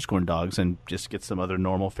Fletcher's corn dogs and just get some other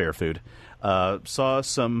normal fair food. Saw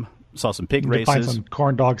some pig races. Find some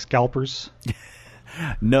corn dog scalpers.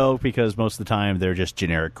 No, because most of the time they're just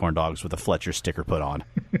generic corn dogs with a Fletcher sticker put on.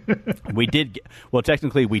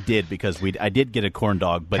 Technically we did because I did get a corn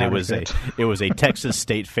dog, but it was a Texas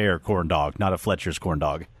State Fair corn dog, not a Fletcher's corn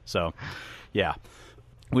dog. So, yeah.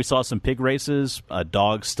 We saw some pig races, a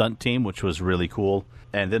dog stunt team, which was really cool.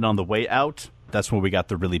 And then on the way out, that's when we got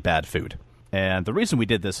the really bad food. And the reason we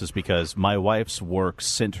did this is because my wife's work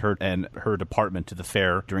sent her and her department to the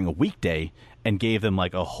fair during a weekday and gave them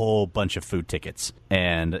like a whole bunch of food tickets.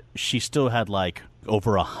 And she still had like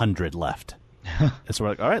over 100 left. And so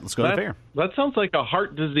we're like, all right, let's go to the fair. That sounds like a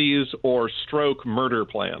heart disease or stroke murder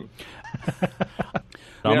plan.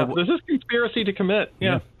 This is conspiracy to commit.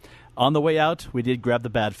 Yeah. On the way out, we did grab the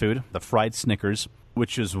bad food, the fried Snickers,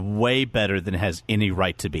 which is way better than it has any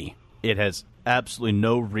right to be. It has absolutely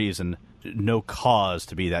no reason, no cause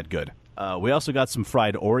to be that good. We also got some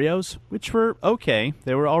fried Oreos, which were okay.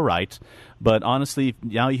 They were all right. But honestly,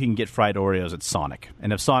 now you can get fried Oreos at Sonic.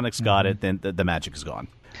 And if Sonic's got it, then the magic is gone.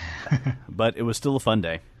 But it was still a fun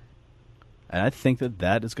day. And I think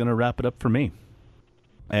that is going to wrap it up for me.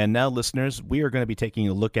 And now, listeners, we are going to be taking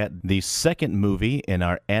a look at the second movie in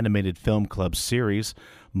our Animated Film Club series.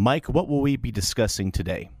 Mike, what will we be discussing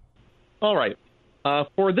today? All right.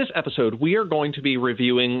 For this episode, we are going to be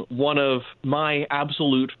reviewing one of my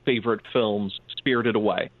absolute favorite films, Spirited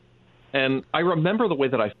Away. And I remember the way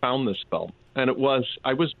that I found this film. And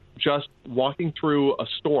I was just walking through a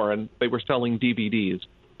store and they were selling DVDs.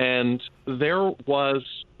 And there was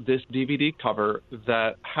this DVD cover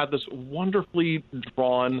that had this wonderfully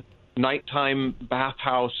drawn nighttime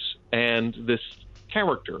bathhouse and this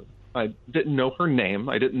character. I didn't know her name.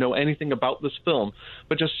 I didn't know anything about this film,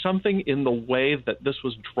 but just something in the way that this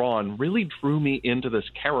was drawn really drew me into this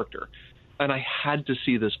character. And I had to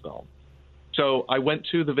see this film. So I went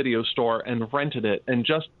to the video store and rented it and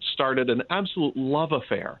just started an absolute love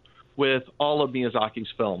affair with all of Miyazaki's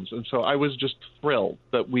films. And so I was just thrilled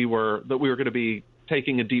that we were going to be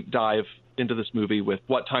taking a deep dive into this movie with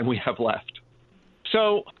what time we have left.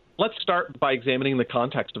 So let's start by examining the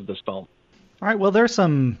context of this film. All right. Well, there's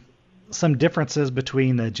some differences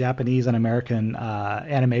between the Japanese and American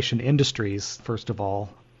animation industries, first of all.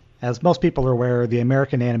 As most people are aware, the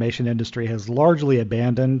American animation industry has largely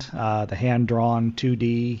abandoned the hand-drawn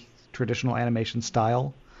 2D traditional animation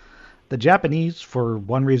style. The Japanese, for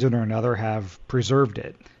one reason or another, have preserved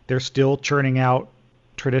it. They're still churning out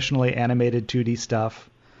traditionally animated 2D stuff.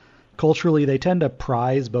 Culturally, they tend to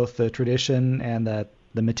prize both the tradition and the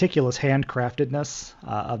meticulous handcraftedness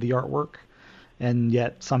of the artwork, and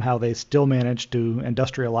yet somehow they still manage to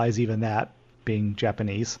industrialize even that, being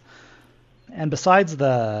Japanese. And besides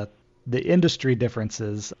the industry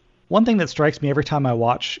differences, one thing that strikes me every time I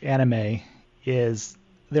watch anime is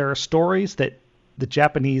there are stories that the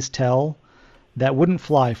Japanese tell that wouldn't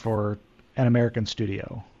fly for an American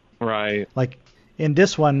studio. Right. Like in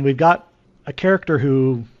this one, we've got a character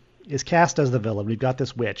who is cast as the villain. We've got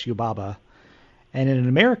this witch, Yubaba. And in an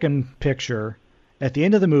American picture, at the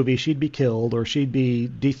end of the movie, she'd be killed or she'd be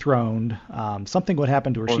dethroned. Something would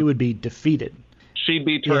happen to her. She would be defeated. She'd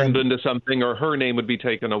be turned into something, or her name would be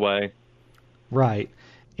taken away. Right.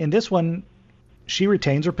 In this one, she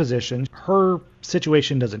retains her position. Her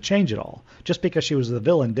situation doesn't change at all. Just because she was the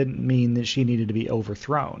villain didn't mean that she needed to be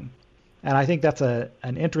overthrown. And I think that's an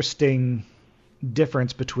interesting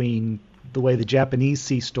difference between the way the Japanese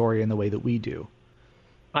see story and the way that we do.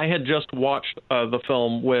 I had just watched the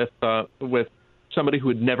film with somebody who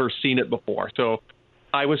had never seen it before. So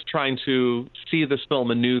I was trying to see this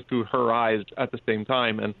film anew through her eyes at the same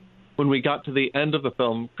time. And when we got to the end of the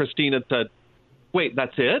film, Christine had said, "Wait,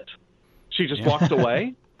 that's it? She just walked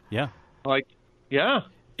away?" Yeah. Like, yeah,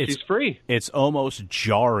 she's free. It's almost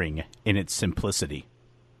jarring in its simplicity.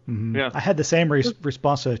 Mm-hmm. Yeah. I had the same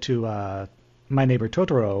response to My Neighbor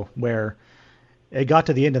Totoro, where it got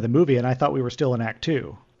to the end of the movie and I thought we were still in Act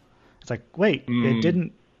 2. It's like, wait, it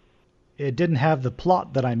didn't have the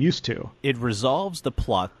plot that I'm used to. It resolves the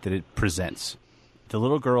plot that it presents. The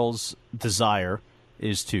little girl's desire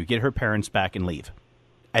is to get her parents back and leave.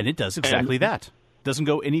 And it does exactly that. Doesn't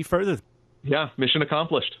go any further. Yeah, mission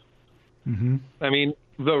accomplished. Mm-hmm. I mean,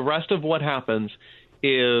 the rest of what happens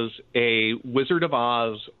is a Wizard of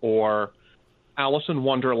Oz or Alice in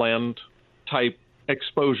Wonderland type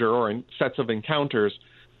exposure or sets of encounters,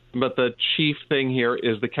 but the chief thing here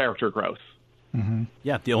is the character growth. Mm-hmm.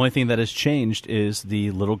 Yeah, the only thing that has changed is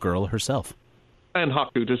the little girl herself. And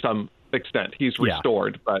Haku to some extent. He's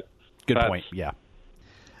restored, but... Good point, yeah.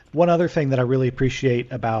 One other thing that I really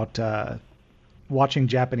appreciate about watching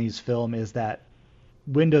Japanese film is that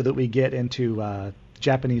window that we get into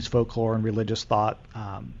Japanese folklore and religious thought.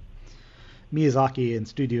 Miyazaki and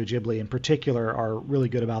Studio Ghibli in particular are really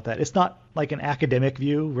good about that. It's not like an academic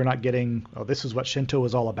view. We're not getting, this is what Shinto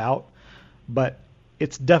is all about. But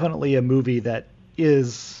it's definitely a movie that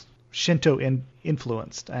is Shinto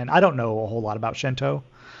influenced. And I don't know a whole lot about Shinto.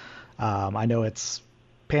 I know it's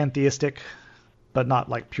pantheistic, but not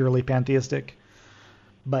like purely pantheistic.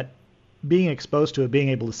 But being exposed to it, being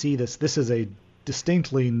able to see this is a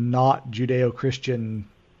distinctly not Judeo-Christian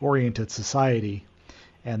oriented society.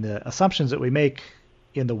 And the assumptions that we make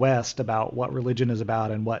in the West about what religion is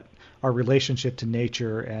about and what our relationship to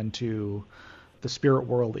nature and to the spirit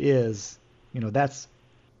world is, that's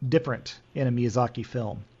different in a Miyazaki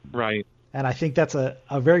film. Right. And I think that's a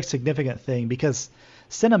very significant thing because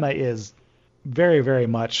cinema is very, very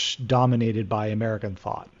much dominated by American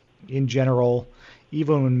thought. In general,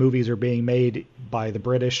 even when movies are being made by the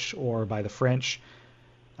British or by the French,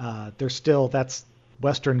 that's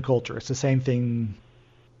Western culture. It's the same thing,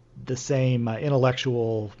 the same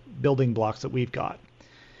intellectual building blocks that we've got.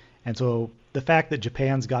 And so the fact that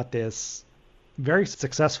Japan's got this very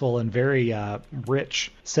successful and very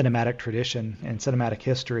rich cinematic tradition and cinematic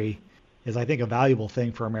history is, I think, a valuable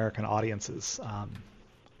thing for American audiences.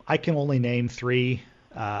 I can only name 3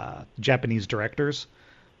 Japanese directors,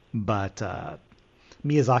 but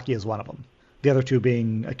Miyazaki is one of them. The other 2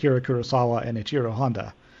 being Akira Kurosawa and Ichiro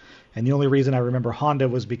Honda. And the only reason I remember Honda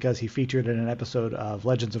was because he featured in an episode of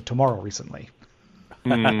Legends of Tomorrow recently.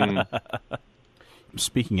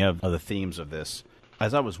 Speaking of the themes of this,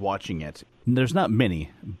 as I was watching it, there's not many,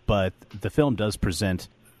 but the film does present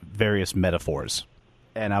various metaphors.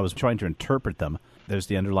 And I was trying to interpret them. There's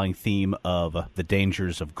the underlying theme of the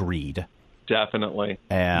dangers of greed. Definitely.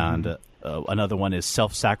 And another one is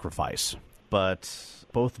self-sacrifice. But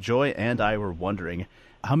both Joy and I were wondering,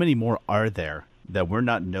 how many more are there that we're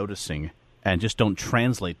not noticing and just don't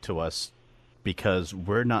translate to us because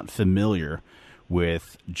we're not familiar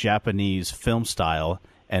with Japanese film style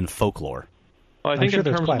and folklore? Well, I think I'm sure in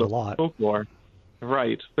terms there's of quite a lot. Folklore,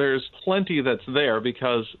 right, there's plenty that's there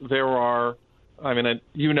because there are,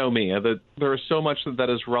 you know me, that there is so much that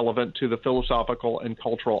is relevant to the philosophical and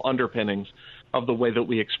cultural underpinnings of the way that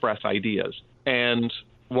we express ideas. And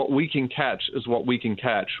what we can catch is what we can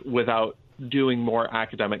catch without doing more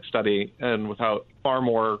academic study and without far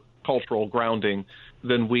more cultural grounding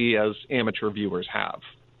than we as amateur viewers have.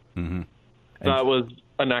 Mm-hmm. That was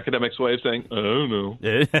an academic's way of saying, I don't know.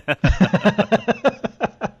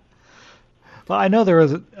 Well, I know there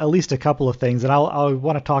was at least a couple of things, and I'll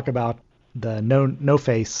want to talk about the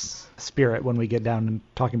no-face spirit when we get down and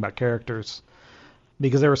talking about characters,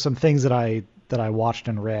 because there were some things that I watched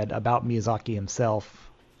and read about Miyazaki himself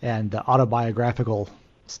and the autobiographical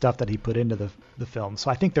stuff that he put into the film.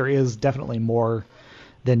 So I think there is definitely more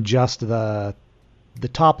than just the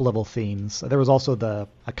top level themes. There was also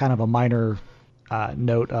a kind of a minor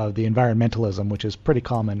note of the environmentalism, which is pretty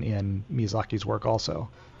common in Miyazaki's work also.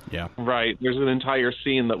 Yeah. Right. There's an entire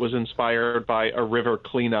scene that was inspired by a river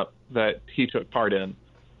cleanup that he took part in.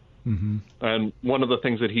 Mm-hmm. And one of the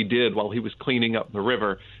things that he did while he was cleaning up the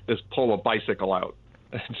river is pull a bicycle out.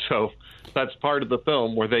 And so that's part of the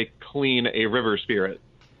film where they clean a river spirit.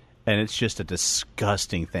 And it's just a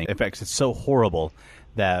disgusting thing. In fact, it's so horrible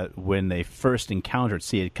that when they first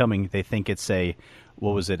see it coming, they think it's a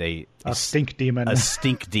stink demon. A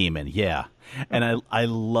stink demon, yeah. And I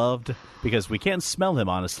loved, because we can't smell him,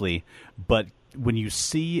 honestly, but when you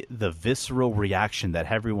see the visceral reaction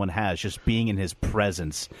that everyone has just being in his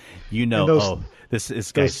presence, you know, this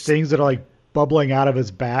guy's... Those things that are like bubbling out of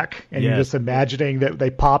his back, and you're just imagining that they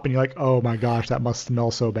pop, and you're like, oh my gosh, that must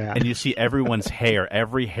smell so bad. And you see everyone's hair,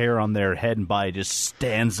 every hair on their head and body just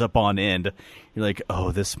stands up on end. You're like,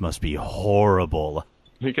 oh, this must be horrible.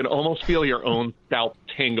 You can almost feel your own scalp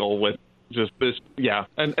tingle with just this,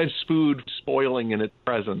 and as food spoiling in its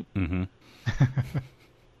presence. Mm-hmm.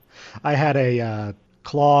 I had a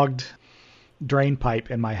clogged drain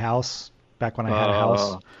pipe in my house back when I had a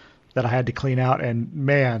house that I had to clean out, and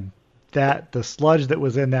man, the sludge that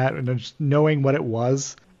was in that, and just knowing what it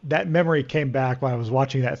was, that memory came back when I was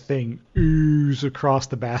watching that thing ooze across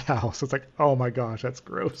the bathhouse. It's like, oh my gosh, that's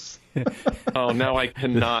gross. Oh, now I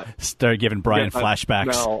cannot start giving Brian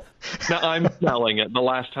flashbacks. No, I'm smelling it. The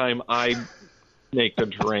last time I make the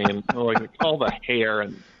drain, like all the hair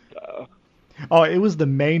and. Oh, it was the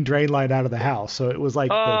main drain line out of the house, so it was like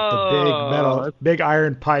the big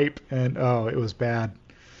iron pipe, and it was bad.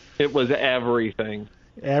 It was everything.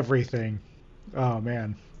 Everything. Oh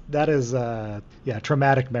man, that is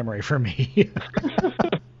traumatic memory for me.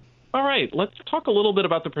 All right, let's talk a little bit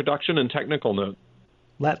about the production and technical note.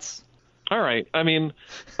 Let's. All right. I mean,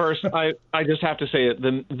 first, I just have to say it.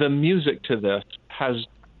 The music to this has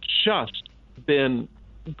just been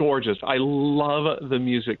gorgeous. I love the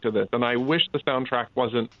music to this, and I wish the soundtrack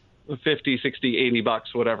wasn't $50, $60, $80,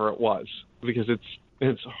 whatever it was, because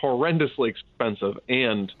it's horrendously expensive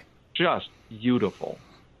and just beautiful.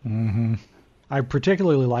 Mm-hmm. I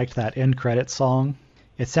particularly liked that end credits song.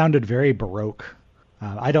 It sounded very Baroque.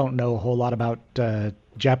 I don't know a whole lot about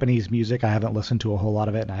Japanese music. I haven't listened to a whole lot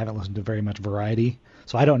of it, and I haven't listened to very much variety.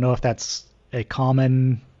 So I don't know if that's a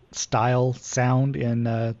common style sound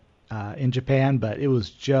in Japan, but it was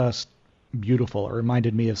just beautiful. It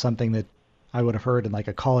reminded me of something that I would have heard in like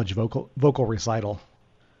a college vocal recital.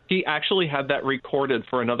 He actually had that recorded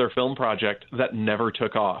for another film project that never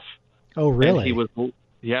took off. Oh, really? And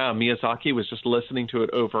Miyazaki was just listening to it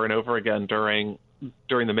over and over again during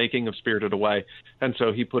the making of Spirited Away, and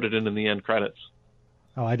so he put it in the end credits.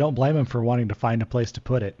 Oh, I don't blame him for wanting to find a place to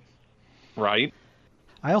put it. Right.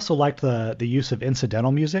 I also liked the use of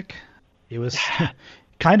incidental music. It was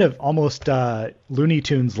kind of almost Looney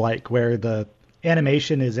Tunes-like, where the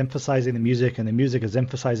animation is emphasizing the music and the music is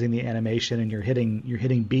emphasizing the animation, and you're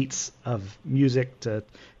hitting beats of music to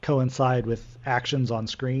coincide with actions on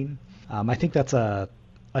screen. I think that's a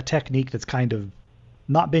technique that's kind of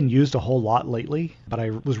not been used a whole lot lately, but I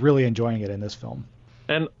was really enjoying it in this film.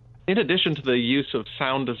 And in addition to the use of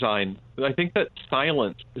sound design, I think that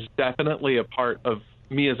silence is definitely a part of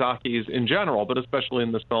Miyazaki's in general, but especially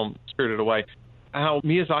in this film, Spirited Away, how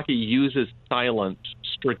Miyazaki uses silence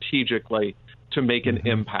strategically to make an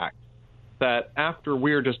impact. That after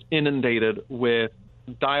we're just inundated with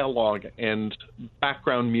dialogue and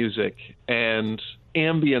background music and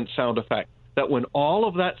ambient sound effects, that when all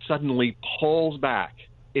of that suddenly pulls back,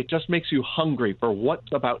 it just makes you hungry for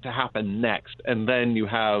what's about to happen next. And then you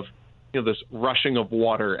have this rushing of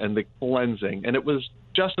water and the cleansing. And it was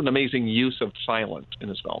just an amazing use of silence in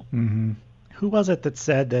his film. Mm-hmm. Who was it that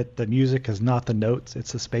said that the music is not the notes,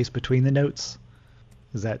 it's the space between the notes?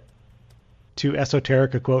 Is that too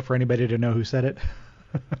esoteric a quote for anybody to know who said it?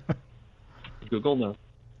 Google knows.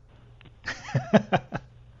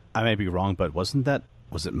 I may be wrong, but was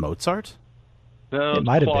it Mozart? No, it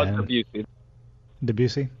might have Claude been.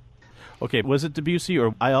 Debussy? Okay, was it Debussy?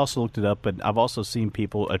 Or I also looked it up, but I've also seen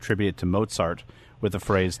people attribute it to Mozart with the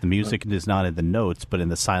phrase, the music is not in the notes, but in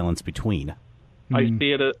the silence between. I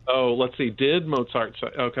see it. Let's see. Did Mozart say?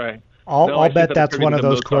 Okay. I'll bet that's one of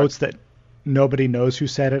those quotes that nobody knows who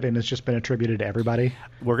said it, and it's just been attributed to everybody.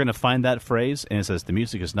 We're going to find that phrase, and it says, the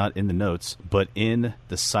music is not in the notes, but in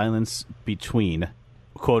the silence between,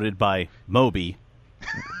 quoted by Moby,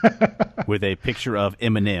 with a picture of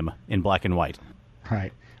Eminem in black and white.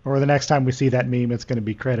 Right. Or the next time we see that meme, it's going to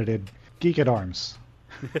be credited Geek at Arms.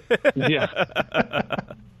 Yeah.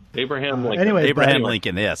 Abraham Lincoln. Abraham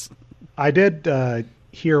Lincoln, yes. I did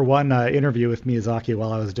hear one interview with Miyazaki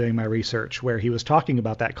while I was doing my research where he was talking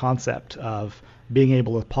about that concept of being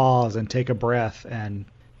able to pause and take a breath and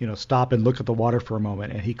stop and look at the water for a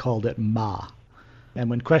moment, and he called it Ma. And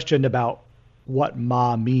when questioned about what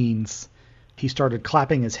Ma means, he started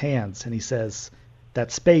clapping his hands, and he says,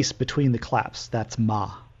 that space between the claps, that's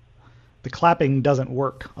Ma. The clapping doesn't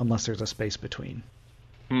work unless there's a space between.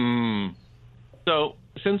 So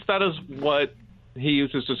since that is what he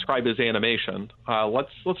uses to describe his animation,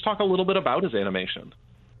 let's talk a little bit about his animation.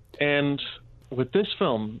 And with this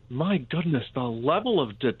film, my goodness, the level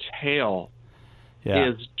of detail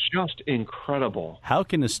is just incredible. How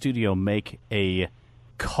can a studio make a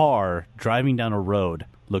car driving down a road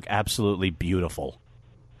look absolutely beautiful?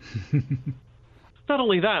 Not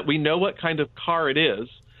only that, we know what kind of car it is,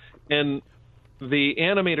 and the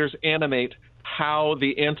animators animate how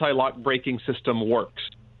the anti-lock braking system works,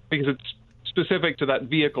 because it's specific to that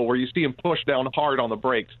vehicle where you see him push down hard on the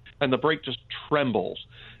brakes and the brake just trembles.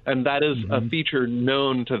 And that is a feature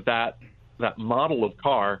known to that model of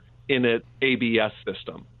car in its ABS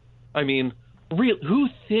system. I mean, who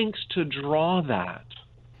thinks to draw that?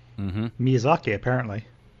 Miyazaki, apparently.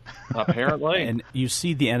 Apparently. And you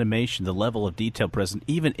see the animation, the level of detail present,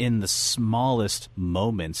 even in the smallest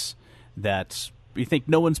moments that you think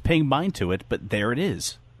no one's paying mind to it, but there it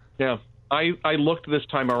is. Yeah. I looked this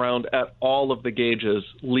time around at all of the gauges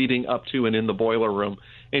leading up to and in the boiler room,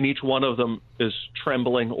 and each one of them is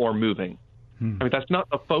trembling or moving. I mean, that's not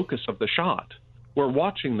the focus of the shot. We're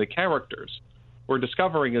watching the characters. We're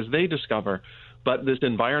discovering as they discover, but this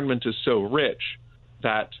environment is so rich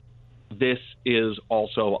that this is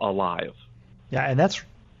also alive. Yeah, and that's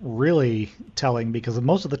really telling, because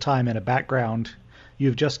most of the time in a background,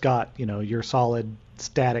 you've just got, your solid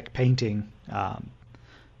static painting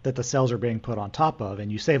that the cells are being put on top of,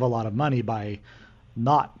 and you save a lot of money by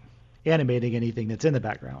not animating anything that's in the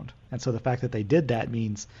background. And so the fact that they did that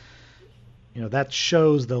means, that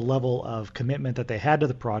shows the level of commitment that they had to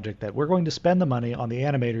the project, that we're going to spend the money on the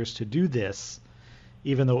animators to do this,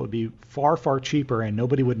 even though it would be far, far cheaper and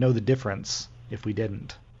nobody would know the difference if we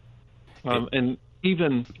didn't. And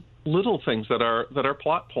even little things that are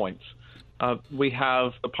plot points. We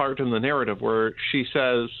have the part in the narrative where she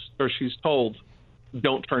says, or she's told,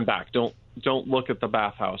 don't turn back, don't look at the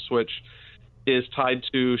bathhouse, which is tied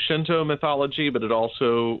to Shinto mythology, but it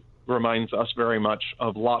also reminds us very much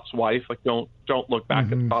of Lot's wife. Like, don't look back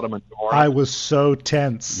at Sodom and Gomorrah. I was so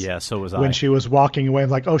tense. Yeah, so was I. When she was walking away, I'm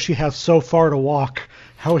like, oh, she has so far to walk.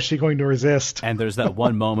 How is she going to resist? And there's that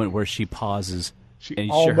one moment where she pauses, and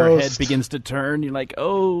almost... her head begins to turn. You're like,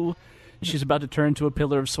 oh, she's about to turn into a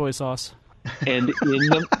pillar of soy sauce. And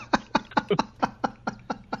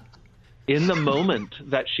in the moment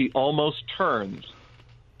that she almost turns,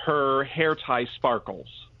 her hair tie sparkles.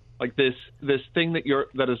 Like this thing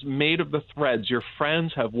that is made of the threads your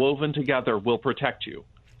friends have woven together will protect you.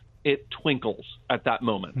 It twinkles at that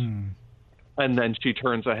moment. And then she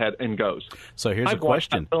turns ahead and goes. So here's I've a question.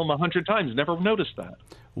 watched that film 100 times, never noticed that.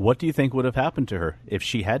 What do you think would have happened to her if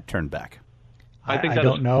she had turned back? I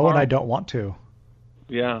don't know, and I don't want to.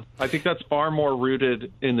 Yeah, I think that's far more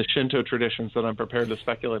rooted in the Shinto traditions than I'm prepared to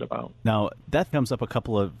speculate about. Now, that comes up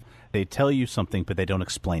they tell you something, but they don't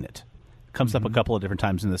explain it. Comes up a couple of different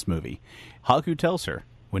times in this movie. Haku tells her,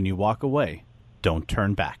 when you walk away, don't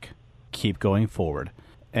turn back. Keep going forward.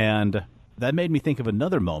 And that made me think of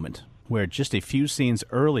another moment where just a few scenes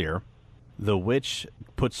earlier, the witch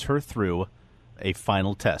puts her through a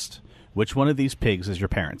final test. Which one of these pigs is your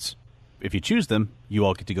parents? If you choose them, you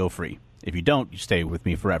all get to go free. If you don't, you stay with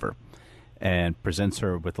me forever. And presents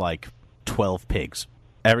her with like 12 pigs.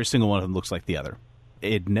 Every single one of them looks like the other.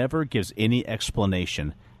 It never gives any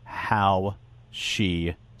explanation how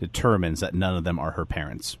she determines that none of them are her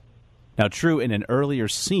parents. Now, true, in an earlier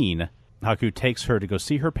scene, Haku takes her to go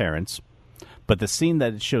see her parents, but the scene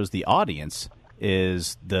that it shows the audience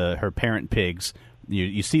is her parent pigs.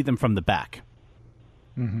 You see them from the back.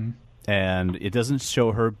 And it doesn't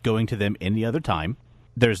show her going to them any other time.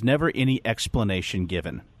 There's never any explanation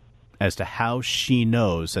given as to how she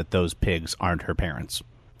knows that those pigs aren't her parents.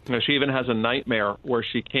 She even has a nightmare where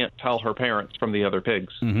she can't tell her parents from the other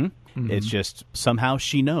pigs. It's just somehow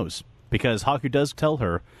she knows. Because Haku does tell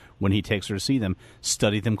her, when he takes her to see them,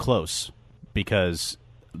 study them close, because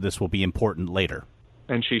this will be important later.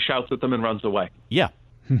 And she shouts at them and runs away. Yeah.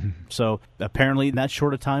 So apparently that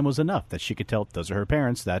short of time was enough that she could tell those are her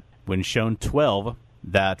parents, that when shown 12,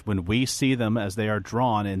 that when we see them as they are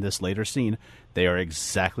drawn in this later scene, they are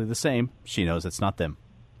exactly the same. She knows it's not them.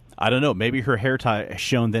 I don't know. Maybe her hair tie is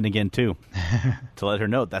shown then again, too, to let her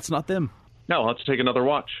know that's not them. No, I'll have to take another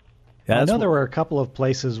watch. I know there were a couple of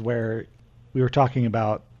places where we were talking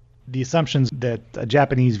about the assumptions that a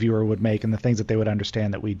Japanese viewer would make and the things that they would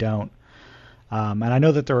understand that we don't. And I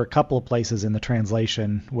know that there are a couple of places in the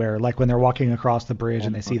translation where, like when they're walking across the bridge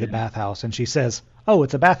and they see the bathhouse, and she says, "Oh,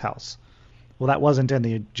 it's a bathhouse." Well, that wasn't in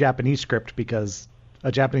the Japanese script because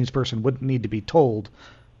a Japanese person wouldn't need to be told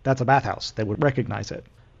that's a bathhouse. They would recognize it.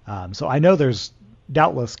 So I know there's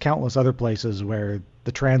doubtless countless other places where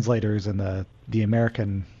the translators and the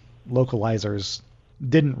American localizers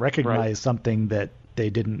didn't recognize something that they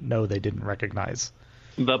didn't know they didn't recognize.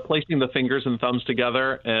 The placing the fingers and thumbs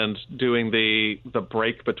together and doing the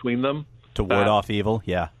break between them. To ward off evil,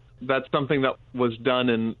 yeah. That's something that was done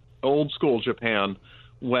in old school Japan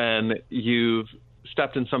when you've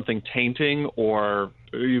stepped in something tainting or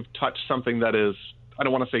you've touched something that is, I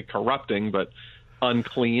don't want to say corrupting, but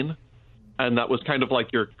unclean. And that was kind of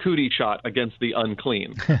like your cootie shot against the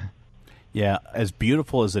unclean. Yeah, as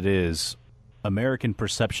beautiful as it is, American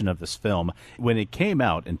perception of this film, when it came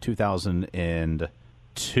out in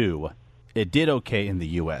 2002, it did okay in the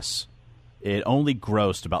U.S. It only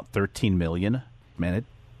grossed about $13 million. Man, it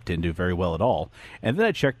didn't do very well at all. And then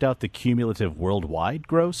I checked out the cumulative worldwide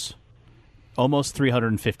gross, almost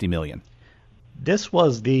 $350 million. This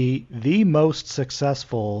was the most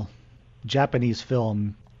successful Japanese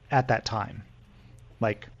film at that time.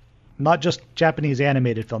 Like, not just Japanese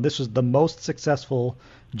animated film. This was the most successful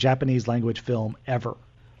Japanese language film ever.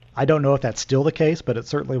 I don't know if that's still the case, but it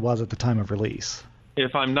certainly was at the time of release.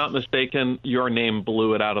 If I'm not mistaken, Your Name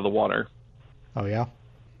blew it out of the water. Oh, yeah?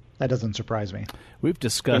 That doesn't surprise me. We've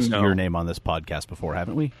discussed Your Name on this podcast before,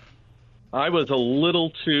 haven't we? I was a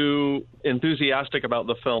little too enthusiastic about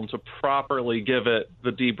the film to properly give it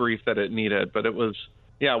the debrief that it needed, but it was,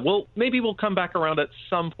 maybe we'll come back around at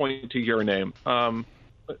some point to Your Name.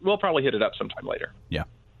 We'll probably hit it up sometime later. Yeah.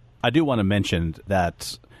 I do want to mention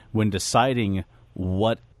that when deciding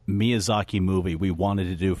what Miyazaki movie we wanted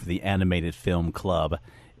to do for the Animated Film Club,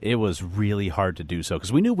 it was really hard to do so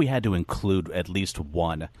because we knew we had to include at least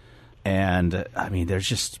one. And, I mean, there's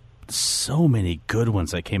just so many good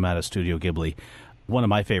ones that came out of Studio Ghibli. One of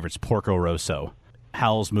my favorites, Porco Rosso,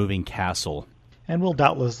 Howl's Moving Castle. And we'll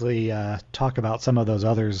doubtlessly talk about some of those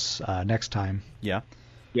others next time. Yeah.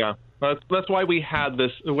 Yeah. That's why we had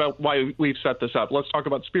this, why we've set this up. Let's talk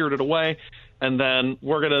about Spirited Away, and then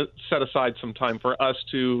we're going to set aside some time for us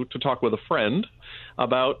to talk with a friend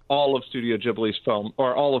about all of Studio Ghibli's film,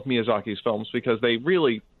 or all of Miyazaki's films, because they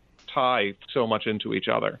really tie so much into each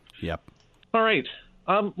other. Yep. All right.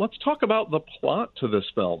 Let's talk about the plot to this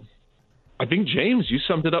film. I think, James, you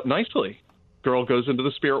summed it up nicely. Girl goes into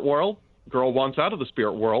the spirit world. Girl wants out of the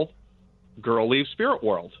spirit world. Girl leaves spirit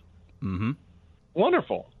world. Mm-hmm.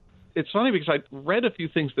 Wonderful. It's funny because I read a few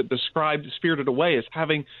things that described Spirited Away as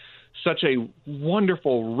having such a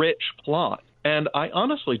wonderful, rich plot. And I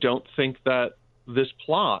honestly don't think that this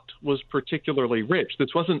plot was particularly rich.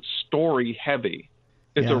 This wasn't story heavy.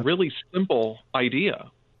 It's a really simple idea.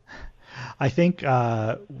 I think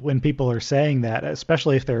when people are saying that,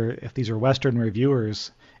 especially if these are Western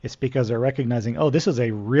reviewers, it's because they're recognizing, oh, this is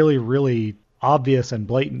a really, really obvious and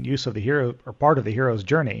blatant use of the hero or part of the hero's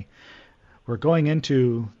journey. We're going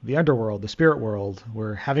into the underworld, the spirit world.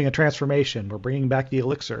 We're having a transformation. We're bringing back the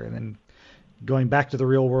elixir and then going back to the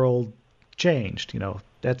real world changed.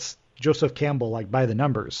 That's Joseph Campbell, like by the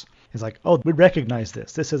numbers. He's like, oh, we recognize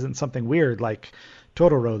this. This isn't something weird like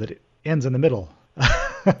Totoro that it ends in the middle.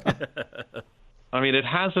 I mean, it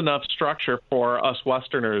has enough structure for us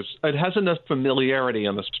Westerners. It has enough familiarity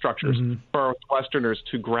in the structures for us Westerners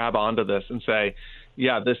to grab onto this and say,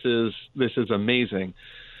 yeah, this is amazing.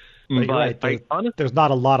 But right. There's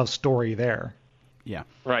not a lot of story there. Yeah.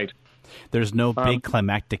 Right. There's no big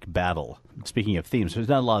climactic battle. Speaking of themes, there's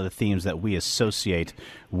not a lot of the themes that we associate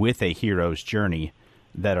with a hero's journey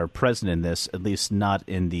that are present in this, at least not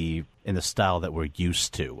in the style that we're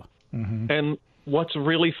used to. Mm-hmm. And what's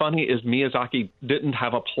really funny is Miyazaki didn't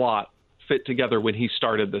have a plot fit together when he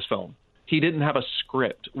started this film. He didn't have a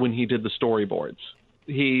script when he did the storyboards.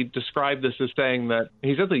 He described this as saying that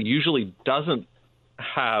he said that he usually doesn't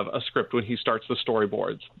have a script when he starts the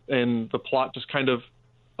storyboards, and the plot just kind of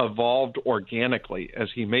evolved organically as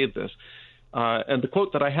he made this. And the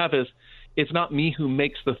quote that I have is, "It's not me who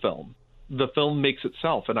makes the film makes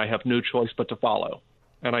itself, and I have no choice but to follow."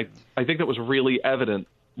 And I think that was really evident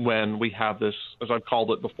when we have this, as I've called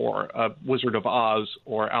it before, a Wizard of Oz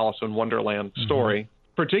or Alice in Wonderland story,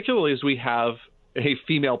 particularly as we have a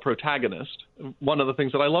female protagonist. One of the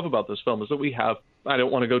things that I love about this film is that we have, I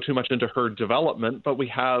don't want to go too much into her development, but we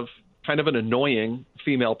have kind of an annoying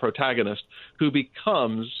female protagonist who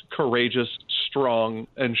becomes courageous, strong,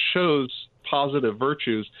 and shows positive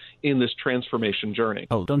virtues in this transformation journey.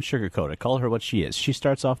 Oh, don't sugarcoat it. Call her what she is. She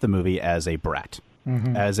starts off the movie as a brat,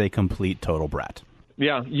 as a complete, total brat.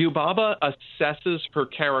 Yeah, Yubaba assesses her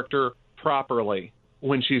character properly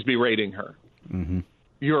when she's berating her. Mm-hmm.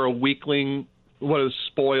 You're a weakling, what is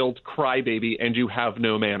spoiled crybaby, and you have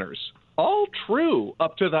no manners. All true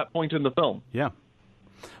up to that point in the film. Yeah.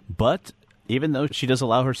 But even though she does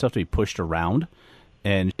allow herself to be pushed around,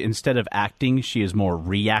 and instead of acting, she is more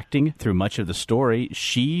reacting through much of the story,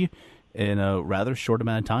 she, in a rather short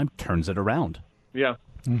amount of time, turns it around. Yeah.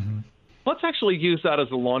 Mm-hmm. Let's actually use that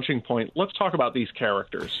as a launching point. Let's talk about these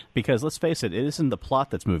characters. Because let's face it isn't the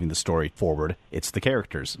plot that's moving the story forward, it's the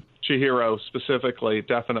characters. Chihiro specifically,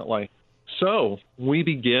 definitely. So we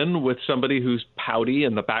begin with somebody who's pouty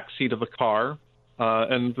in the backseat of the car.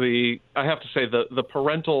 And I have to say, the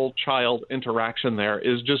parental-child interaction there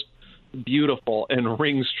is just beautiful and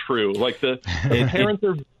rings true. Like the parents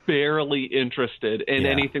are barely interested in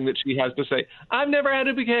anything that she has to say. I've never had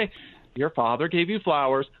a bouquet. Your father gave you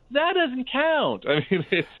flowers. That doesn't count. I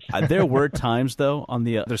mean, there were times, though, on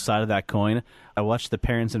the other side of that coin, I watched the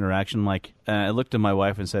parents' interaction like, I looked at my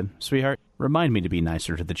wife and said, sweetheart, remind me to be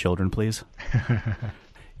nicer to the children, please.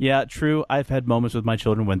 Yeah, true. I've had moments with my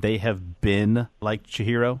children when they have been like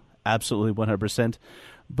Chihiro, absolutely 100%.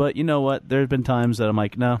 But you know what? There have been times that I'm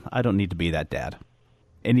like, no, I don't need to be that dad.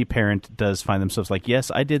 Any parent does find themselves like,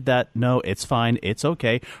 yes, I did that. No, it's fine. It's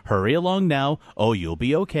okay. Hurry along now. Oh, you'll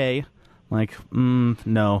be okay. Like,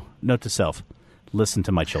 no. Note to self. Listen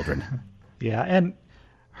to my children. Yeah, and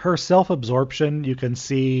her self-absorption, you can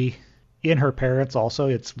see in her parents also.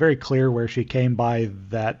 It's very clear where she came by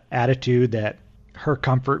that attitude that her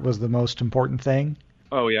comfort was the most important thing.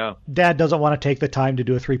 Oh, yeah. Dad doesn't want to take the time to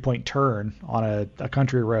do a 3-point turn on a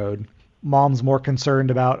country road. Mom's more concerned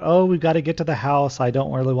about, we've got to get to the house. I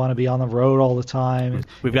don't really want to be on the road all the time.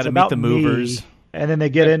 We've got to meet the movers. Me. And then they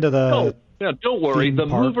get into the... Yeah, don't worry. The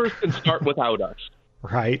park. movers can start without us.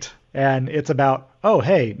 Right. And it's about,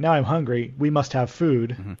 hey, now I'm hungry. We must have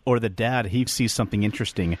food. Mm-hmm. Or the dad, he sees something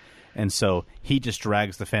interesting, and so he just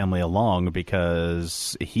drags the family along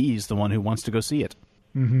because he's the one who wants to go see it.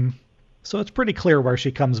 Mm-hmm. So it's pretty clear where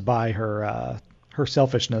she comes by her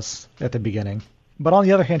selfishness at the beginning. But on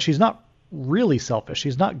the other hand, she's not really selfish.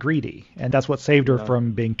 She's not greedy. And that's what saved her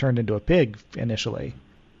from being turned into a pig initially.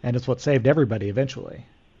 And it's what saved everybody eventually.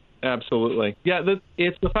 Absolutely. Yeah,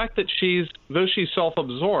 it's the fact that though she's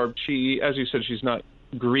self-absorbed, as you said, she's not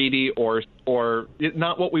greedy or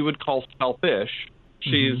not what we would call selfish.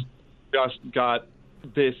 She's just got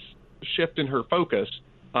this shift in her focus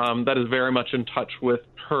that is very much in touch with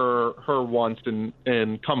her wants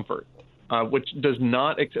and comfort, which does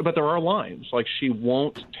not, but there are lines. Like, she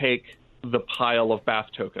won't take the pile of bath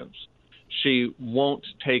tokens. She won't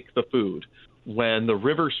take the food. When the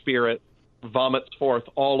river spirit vomits forth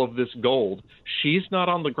all of this gold, she's not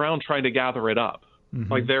on the ground trying to gather it up.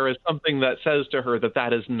 Mm-hmm. Like, there is something that says to her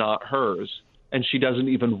that is not hers, and she doesn't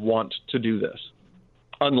even want to do this,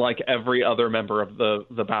 unlike every other member of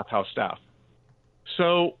the bathhouse staff.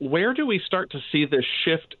 So where do we start to see this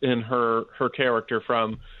shift in her character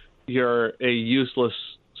from you're a useless,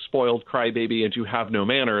 spoiled crybaby and you have no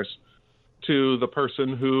manners to the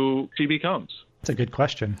person who she becomes? That's a good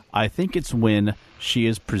question. I think it's when she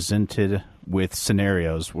is presented with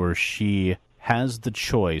scenarios where she has the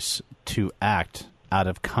choice to act out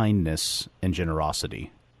of kindness and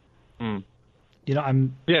generosity. Mm. You know,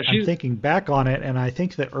 I'm thinking back on it, and I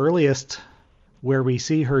think the earliest where we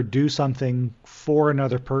see her do something for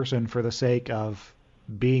another person for the sake of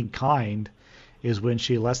being kind is when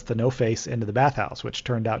she lets the no-face into the bathhouse, which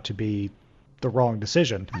turned out to be the wrong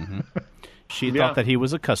decision. Mm-hmm. She thought that he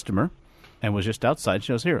was a customer and was just outside.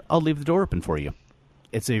 She goes, here, I'll leave the door open for you.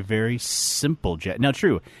 It's a very simple gesture. Now,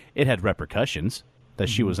 true, it had repercussions that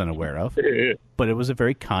she was unaware of, but it was a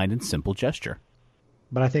very kind and simple gesture.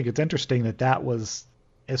 But I think it's interesting that was,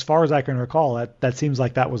 as far as I can recall, that seems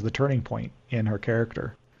like that was the turning point in her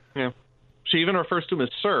character. Yeah. She even refers to him as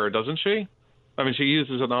Sir, doesn't she? I mean, she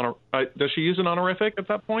uses an honor. Does she use an honorific at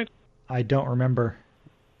that point? I don't remember.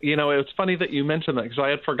 You know, it's funny that you mentioned that because I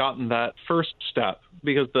had forgotten that first step,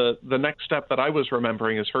 because the next step that I was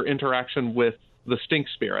remembering is her interaction with the stink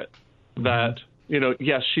spirit. Mm-hmm. That, you know,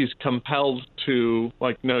 yes, she's compelled to,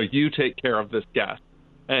 like, no, you take care of this guest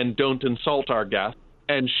and don't insult our guest.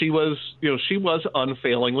 And she was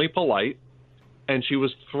unfailingly polite, and she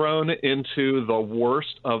was thrown into the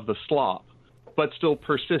worst of the slop, but still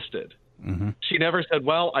persisted. Mm-hmm. She never said,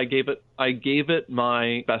 well, I gave it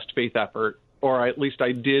my best faith effort, or at least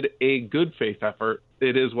I did a good faith effort.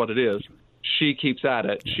 It is what it is. She keeps at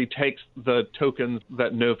it. She takes the tokens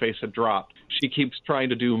that No Face had dropped. She keeps trying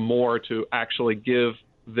to do more to actually give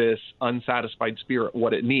this unsatisfied spirit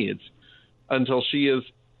what it needs until she is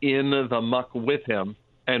in the muck with him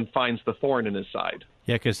and finds the thorn in his side.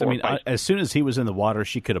 Yeah, because, I mean, as soon as he was in the water,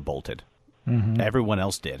 she could have bolted. Mm-hmm. Everyone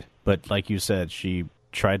else did. But like you said, she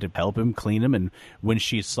tried to help him, clean him, and when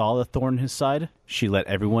she saw the thorn in his side, she let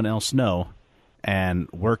everyone else know and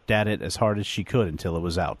worked at it as hard as she could until it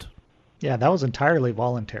was out. Yeah, that was entirely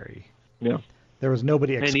voluntary. Yeah. There was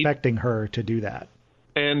nobody expecting her to do that.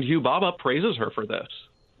 And Yubaba praises her for this.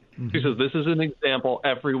 Mm-hmm. She says, this is an example,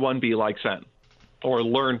 everyone be like Sen, or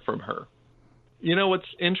learn from her. You know, what's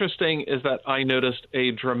interesting is that I noticed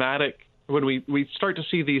a dramatic, when we start to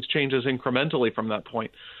see these changes incrementally from that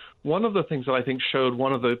point, one of the things that I think showed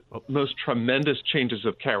one of the most tremendous changes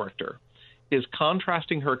of character is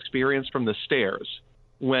contrasting her experience from the stairs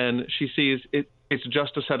when she sees it's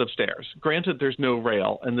just a set of stairs. Granted, there's no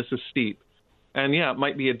rail, and this is steep. And yeah, it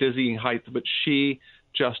might be a dizzying height, but she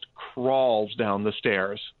just crawls down the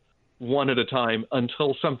stairs one at a time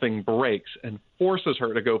until something breaks and forces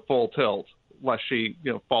her to go full tilt, lest she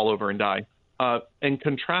fall over and die. And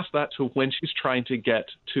contrast that to when she's trying to get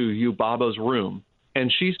to Yubaba's room,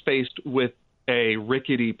 and she's faced with a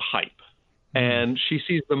rickety pipe. And she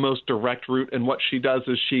sees the most direct route, and what she does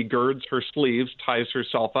is she girds her sleeves, ties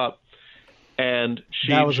herself up, and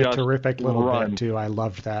she that was just a terrific little runs. bit too. I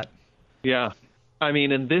loved that. Yeah, I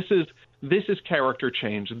mean, and this is character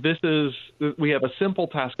change. We have a simple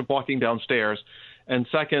task of walking downstairs, and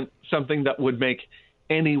second, something that would make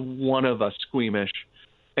any one of us squeamish,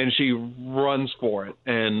 and she runs for it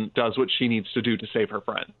and does what she needs to do to save her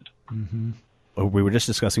friend. Mm-hmm. We were just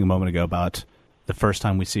discussing a moment ago about the first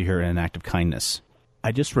time we see her in an act of kindness.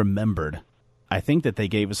 I just remembered, I think that they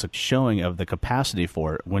gave us a showing of the capacity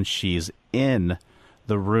for it when she's in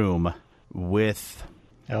the room with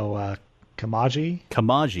Kamaji.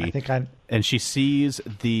 And she sees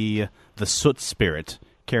the soot spirit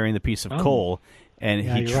carrying the piece of coal, and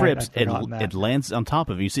he trips, and it lands on top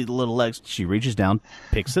of him. You see the little legs. She reaches down,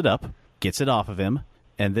 picks it up, gets it off of him,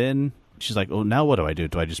 and then she's like, "Oh, now what do I do?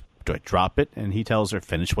 Do I drop it?" And he tells her,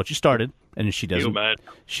 "Finish what you started." And she doesn't.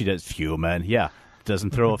 She does. Phew, man. Yeah,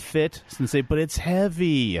 doesn't throw a fit and say, "But it's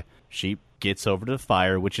heavy." She gets over to the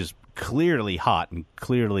fire, which is clearly hot and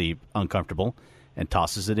clearly uncomfortable, and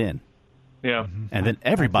tosses it in. Yeah. And then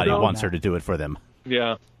everybody wants her to do it for them.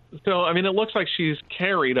 Yeah. So, I mean, it looks like she's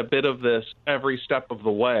carried a bit of this every step of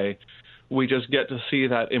the way. We just get to see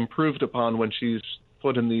that improved upon when she's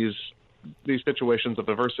put in these situations of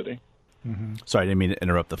adversity. Mm-hmm. Sorry, I didn't mean to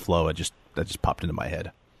interrupt the flow. That just popped into my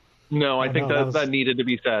head. No, I think that needed to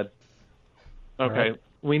be said. Okay. Right.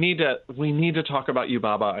 We need to talk about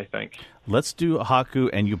Yubaba, I think. Let's do Haku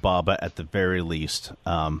and Yubaba at the very least,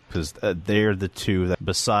 because they're the two that,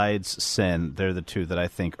 besides Sen, they're the two that I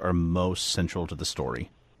think are most central to the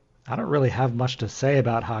story. I don't really have much to say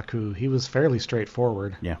about Haku. He was fairly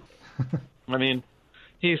straightforward. Yeah. I mean,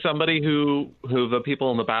 he's somebody who the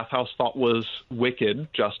people in the bathhouse thought was wicked,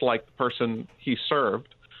 just like the person he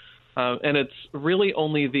served. And it's really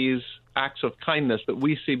only these acts of kindness that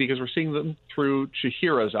we see because we're seeing them through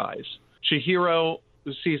Chihiro's eyes. Chihiro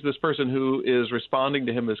sees this person who is responding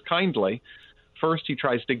to him as kindly. First, he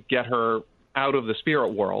tries to get her out of the spirit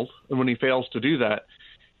world, and when he fails to do that,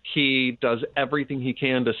 he does everything he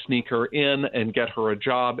can to sneak her in and get her a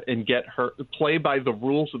job and get her play by the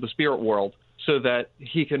rules of the spirit world so that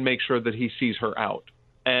he can make sure that he sees her out.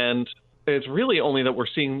 And it's really only that we're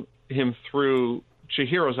seeing him through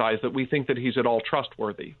Chihiro's eyes that we think that he's at all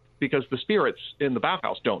trustworthy, because the spirits in the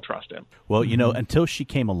bathhouse don't trust him. Well, until she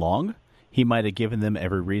came along, he might have given them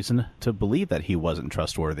every reason to believe that he wasn't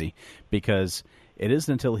trustworthy, because it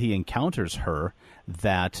isn't until he encounters her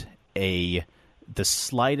that the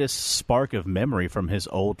slightest spark of memory from his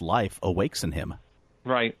old life awakes in him.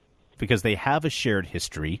 Right. Because they have a shared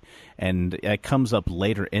history, and it comes up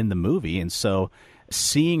later in the movie, and so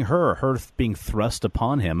seeing her being thrust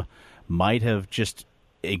upon him might have just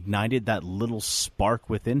ignited that little spark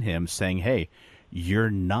within him saying, hey,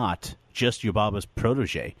 you're not just Yubaba's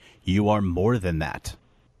protege. You are more than that.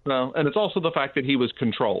 Well, and it's also the fact that he was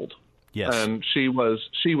controlled. Yes. And she was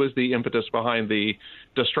the impetus behind the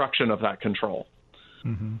destruction of that control.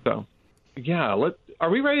 Mm-hmm. So, yeah, are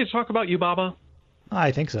we ready to talk about Yubaba?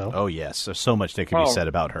 I think so. Oh, yes. There's so much that could be said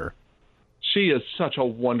about her. She is such a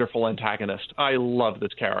wonderful antagonist. I love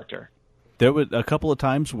this character. There were a couple of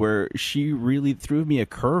times where she really threw me a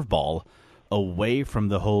curveball away from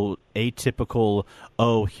the whole atypical,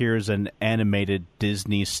 here's an animated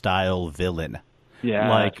Disney-style villain. Yeah.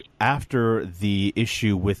 Like, after the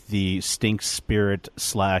issue with the stink spirit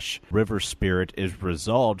 / river spirit is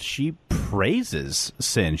resolved, she praises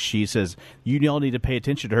Sen. She says, you all need to pay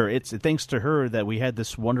attention to her. It's thanks to her that we had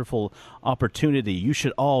this wonderful opportunity. You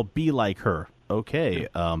should all be like her. Okay.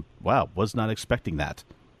 Wow. Was not expecting that.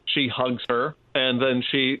 She hugs her, and then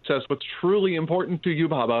she says, "What's truly important to you,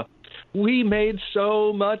 Baba? We made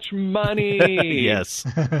so much money." Yes.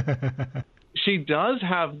 She does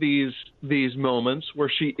have these moments where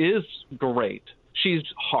she is great. She's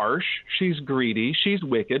harsh, she's greedy, she's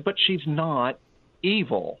wicked, but she's not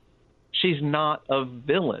evil. She's not a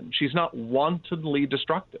villain. She's not wantonly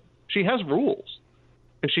destructive. She has rules.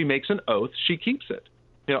 If she makes an oath, she keeps it.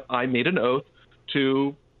 I made an oath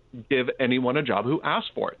to give anyone a job who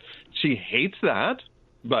asks for it. She hates that,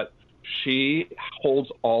 but she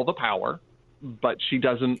holds all the power, but she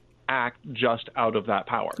doesn't act just out of that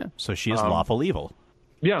power. So she is lawful evil.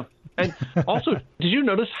 Yeah. And also, did you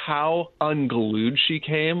notice how unglued she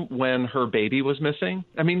came when her baby was missing?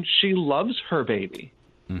 I mean, she loves her baby.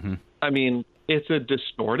 Mm-hmm. I mean, it's a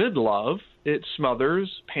distorted love. It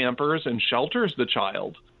smothers, pampers, and shelters the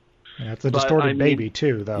child. Yeah, it's a distorted baby,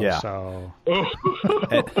 too, though. Yeah. Oh,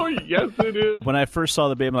 yes, it is. When I first saw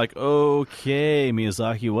the baby, I'm like, okay,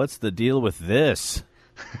 Miyazaki, what's the deal with this?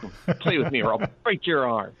 Play with me or I'll break your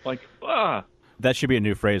arm. Like, ah. That should be a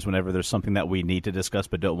new phrase whenever there's something that we need to discuss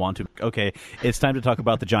but don't want to. Okay, it's time to talk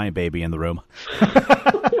about the giant baby in the room.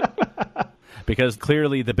 Because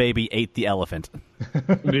clearly the baby ate the elephant.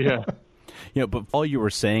 Yeah. But all you were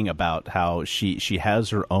saying about how she has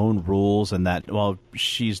her own rules and that, well,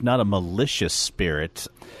 she's not a malicious spirit,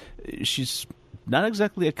 she's not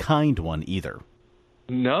exactly a kind one either.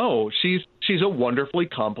 No, she's a wonderfully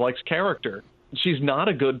complex character. She's not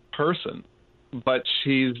a good person, but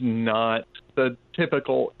she's not the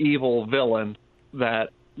typical evil villain that,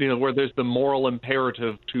 where there's the moral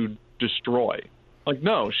imperative to destroy. Like,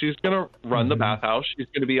 no, she's going to run the bathhouse. She's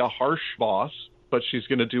going to be a harsh boss, but she's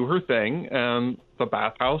going to do her thing. And the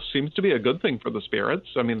bathhouse seems to be a good thing for the spirits.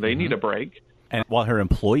 I mean, they need a break. And while her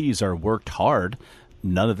employees are worked hard,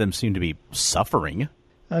 none of them seem to be suffering.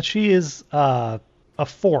 She is a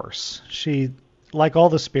force. She, like all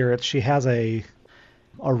the spirits, she has a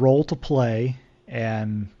role to play,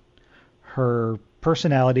 and her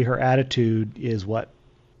personality, her attitude is what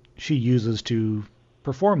she uses to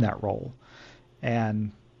perform that role.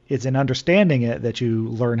 And it's in understanding it that you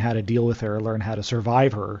learn how to deal with her, learn how to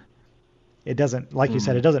survive her. It doesn't, like you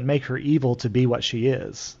said, it doesn't make her evil to be what she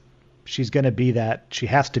is. She's going to be that. She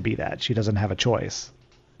has to be that. She doesn't have a choice.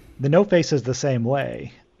 The No-Face is the same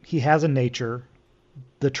way. He has a nature.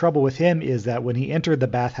 The trouble with him is that when he entered the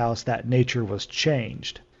bathhouse, that nature was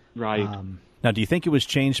changed. Right. Now, do you think it was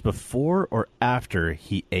changed before or after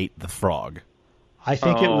he ate the frog? I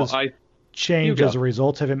think it was changed as a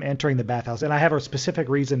result of him entering the bathhouse. And I have a specific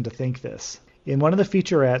reason to think this. In one of the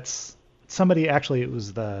featurettes, somebody, actually it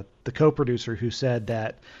was the co-producer, who said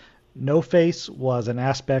that No-Face was an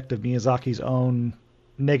aspect of Miyazaki's own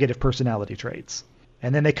negative personality traits.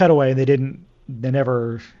 And then they cut away and they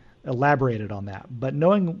never elaborated on that. But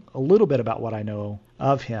knowing a little bit about what I know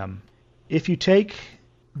of him, if you take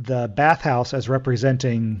the bathhouse as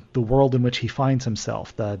representing the world in which he finds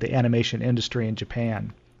himself, the animation industry in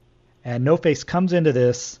Japan, and No-Face comes into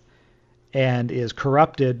this and is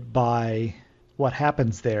corrupted by what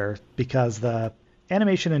happens there, because the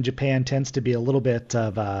animation in Japan tends to be a little bit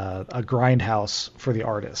of a grindhouse for the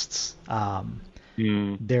artists.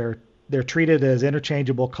 They're treated as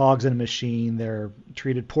interchangeable cogs in a machine. They're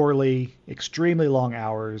treated poorly, extremely long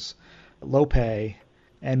hours, low pay.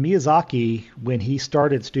 And Miyazaki, when he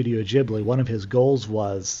started Studio Ghibli, one of his goals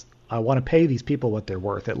was, I want to pay these people what they're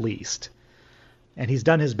worth, at least. And he's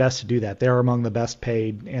done his best to do that. They're among the best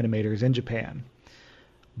paid animators in Japan.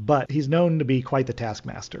 But he's known to be quite the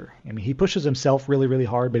taskmaster. I mean, he pushes himself really, really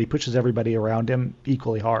hard, but he pushes everybody around him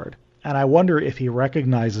equally hard. And I wonder if he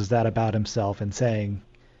recognizes that about himself and saying,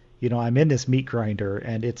 I'm in this meat grinder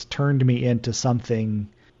and it's turned me into something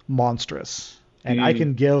monstrous. And I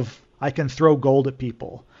can throw gold at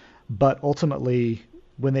people, but ultimately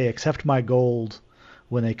when they accept my gold,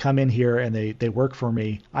 when they come in here and they work for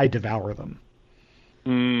me, I devour them.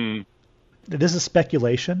 This is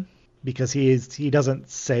speculation because he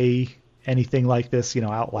doesn't say anything like this,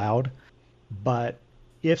 out loud. But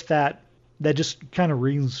if that just kind of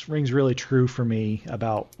rings really true for me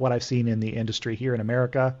about what I've seen in the industry here in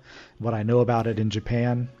America, what I know about it in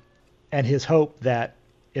Japan, and his hope that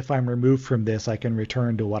if I'm removed from this, I can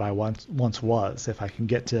return to what I once was. If I can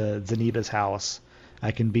get to Zeniba's house, I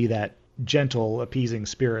can be that gentle, appeasing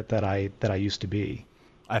spirit that I used to be.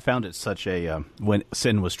 I found it such a when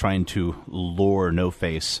Sin was trying to lure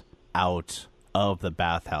No-Face out of the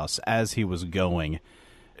bathhouse as he was going,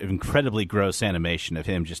 incredibly gross animation of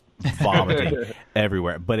him just vomiting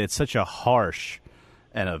everywhere. But it's such a harsh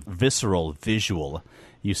and a visceral visual.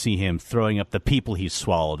 You see him throwing up the people he's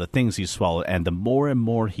swallowed, the things he's swallowed, and the more and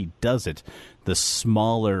more he does it, the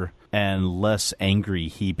smaller and less angry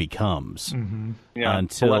he becomes. Mm-hmm. Yeah,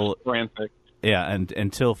 until less frantic. Yeah, and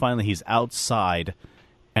until finally he's outside,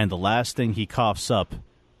 and the last thing he coughs up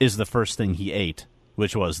is the first thing he ate,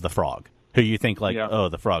 which was the frog, who you think like, oh,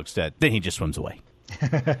 the frog's dead. Then he just swims away.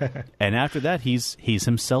 And after that, he's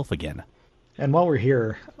himself again. And while we're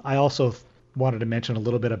here, I also wanted to mention a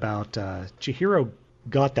little bit about Chihiro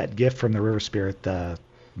got that gift from the river spirit, the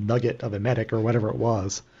nugget of a medic or whatever it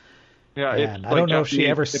was. Yeah, and I don't know if she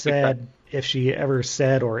ever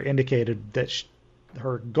said or indicated that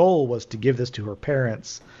her goal was to give this to her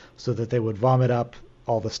parents so that they would vomit up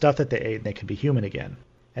all the stuff that they ate and they could be human again.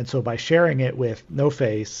 And so by sharing it with No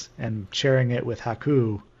Face and sharing it with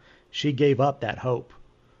Haku, she gave up that hope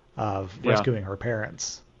of rescuing her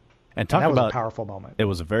parents. And that was a powerful moment. It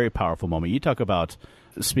was a very powerful moment. You talk about,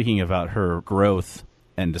 speaking about her growth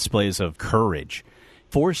and displays of courage,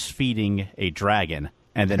 force-feeding a dragon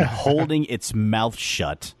and then holding its mouth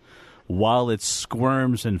shut while it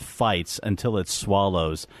squirms and fights until it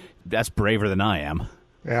swallows. That's braver than I am.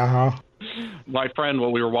 Uh-huh. My friend,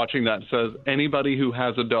 while we were watching that, says, anybody who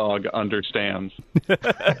has a dog understands.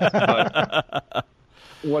 But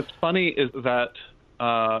what's funny is that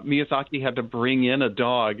Miyazaki had to bring in a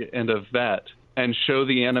dog and a vet and show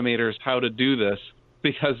the animators how to do this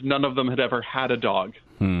because none of them had ever had a dog.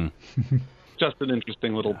 Just an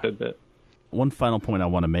interesting little tidbit. One final point I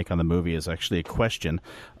want to make on the movie is actually a question,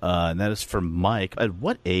 and that is for Mike. At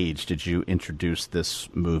what age did you introduce this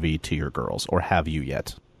movie to your girls, or have you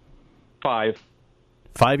yet? 5.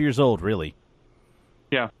 5 years old, really?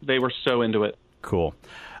 Yeah, they were so into it. Cool.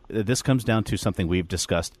 This comes down to something we've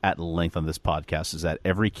discussed at length on this podcast, is that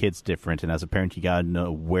every kid's different, and as a parent, you got to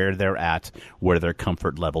know where they're at, where their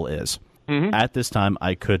comfort level is. Mm-hmm. At this time,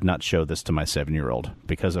 I could not show this to my 7-year-old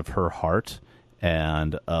because of her heart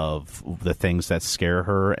and of the things that scare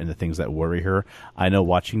her and the things that worry her. I know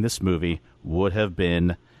watching this movie would have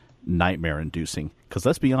been nightmare-inducing, because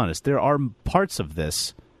let's be honest, there are parts of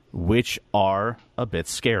this which are a bit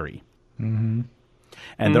scary. Mm-hmm.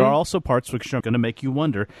 And there are also parts which are going to make you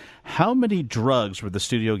wonder, how many drugs were the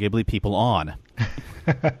Studio Ghibli people on?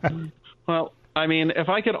 Well, I mean, if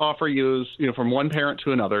I could offer you, from one parent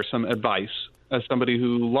to another, some advice as somebody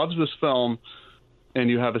who loves this film, and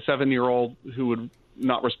you have a 7-year-old who would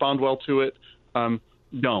not respond well to it,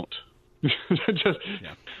 don't.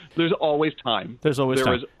 There's always time. There is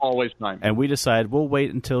always time. And we decide we'll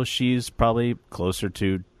wait until she's probably closer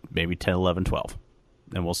to maybe 10, 11, 12.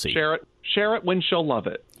 And we'll see. Share it when she'll love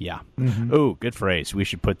it. Yeah. Mm-hmm. Ooh, good phrase. We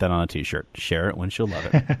should put that on a T-shirt. Share it when she'll love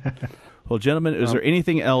it. Well, gentlemen, is there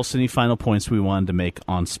anything else, any final points we wanted to make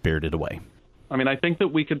on Spirited Away? I mean, I think that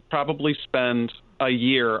we could probably spend a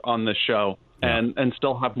year on this show and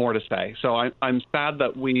still have more to say. So I'm sad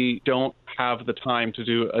that we don't have the time to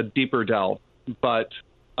do a deeper delve, but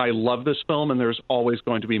I love this film, and there's always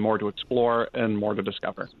going to be more to explore and more to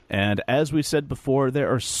discover. And as we said before,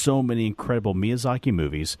 there are so many incredible Miyazaki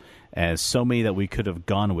movies, and so many that we could have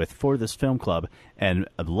gone with for this film club, and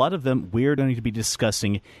a lot of them we're going to be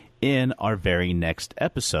discussing in our very next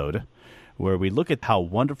episode, where we look at how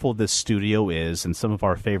wonderful this studio is and some of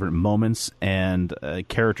our favorite moments and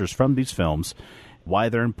characters from these films, why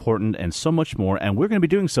they're important, and so much more. And we're going to be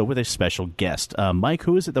doing so with a special guest. Mike,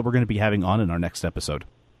 who is it that we're going to be having on in our next episode?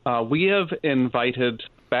 We have invited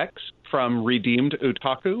Bex from Redeemed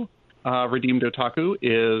Otaku. Redeemed Otaku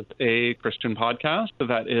is a Christian podcast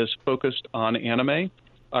that is focused on anime.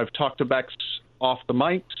 I've talked to Bex off the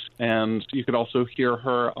mics, and you can also hear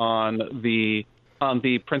her on the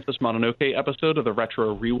Princess Mononoke episode of the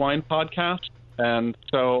Retro Rewind podcast. And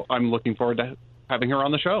so I'm looking forward to having her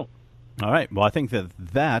on the show. All right. Well, I think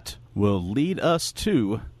that will lead us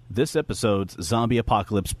to this episode's Zombie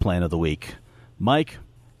Apocalypse Plan of the Week. Mike,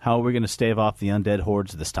 how are we going to stave off the undead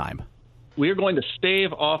hordes this time? We are going to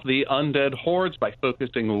stave off the undead hordes by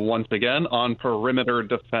focusing once again on perimeter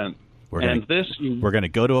defense. We're going to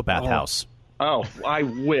go to a bathhouse. Oh, I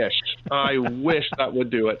wish that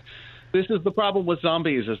would do it. This is the problem with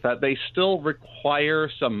zombies, is that they still require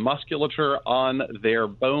some musculature on their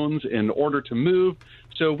bones in order to move.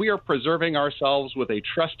 So we are preserving ourselves with a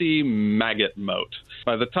trusty maggot moat.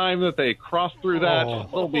 By the time that they cross through that,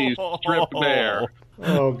 they'll be stripped bare.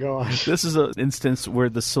 Oh, gosh. This is an instance where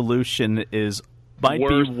the solution might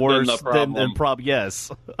be worse than the problem.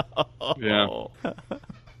 Yes. Yeah.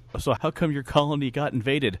 So how come your colony got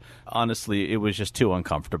invaded? Honestly, it was just too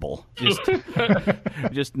uncomfortable.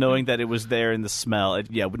 Just knowing that it was there and the smell.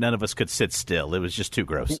 None of us could sit still. It was just too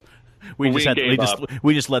gross. We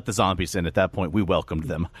just let the zombies in at that point. We welcomed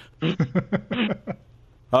them.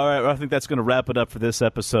 All right, well, I think that's going to wrap it up for this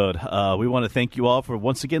episode. We want to thank you all for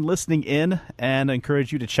once again listening in and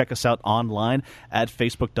encourage you to check us out online at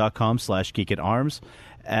facebook.com/geekitarms,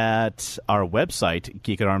 at our website,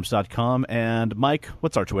 geekitarms.com. And Mike,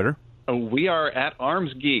 what's our Twitter? We are at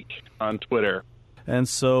ArmsGeek on Twitter. And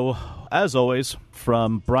so, as always,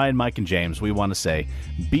 from Brian, Mike, and James, we want to say,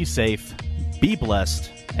 be safe, be blessed,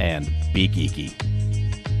 and be geeky.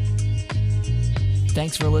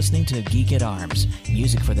 Thanks for listening to Geek at Arms.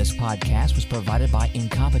 Music for this podcast was provided by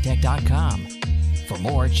Incompetech.com. For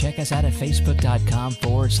more, check us out at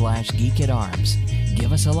Facebook.com/Geek at Arms.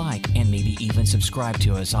 Give us a like and maybe even subscribe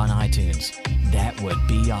to us on iTunes. That would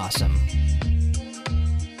be awesome.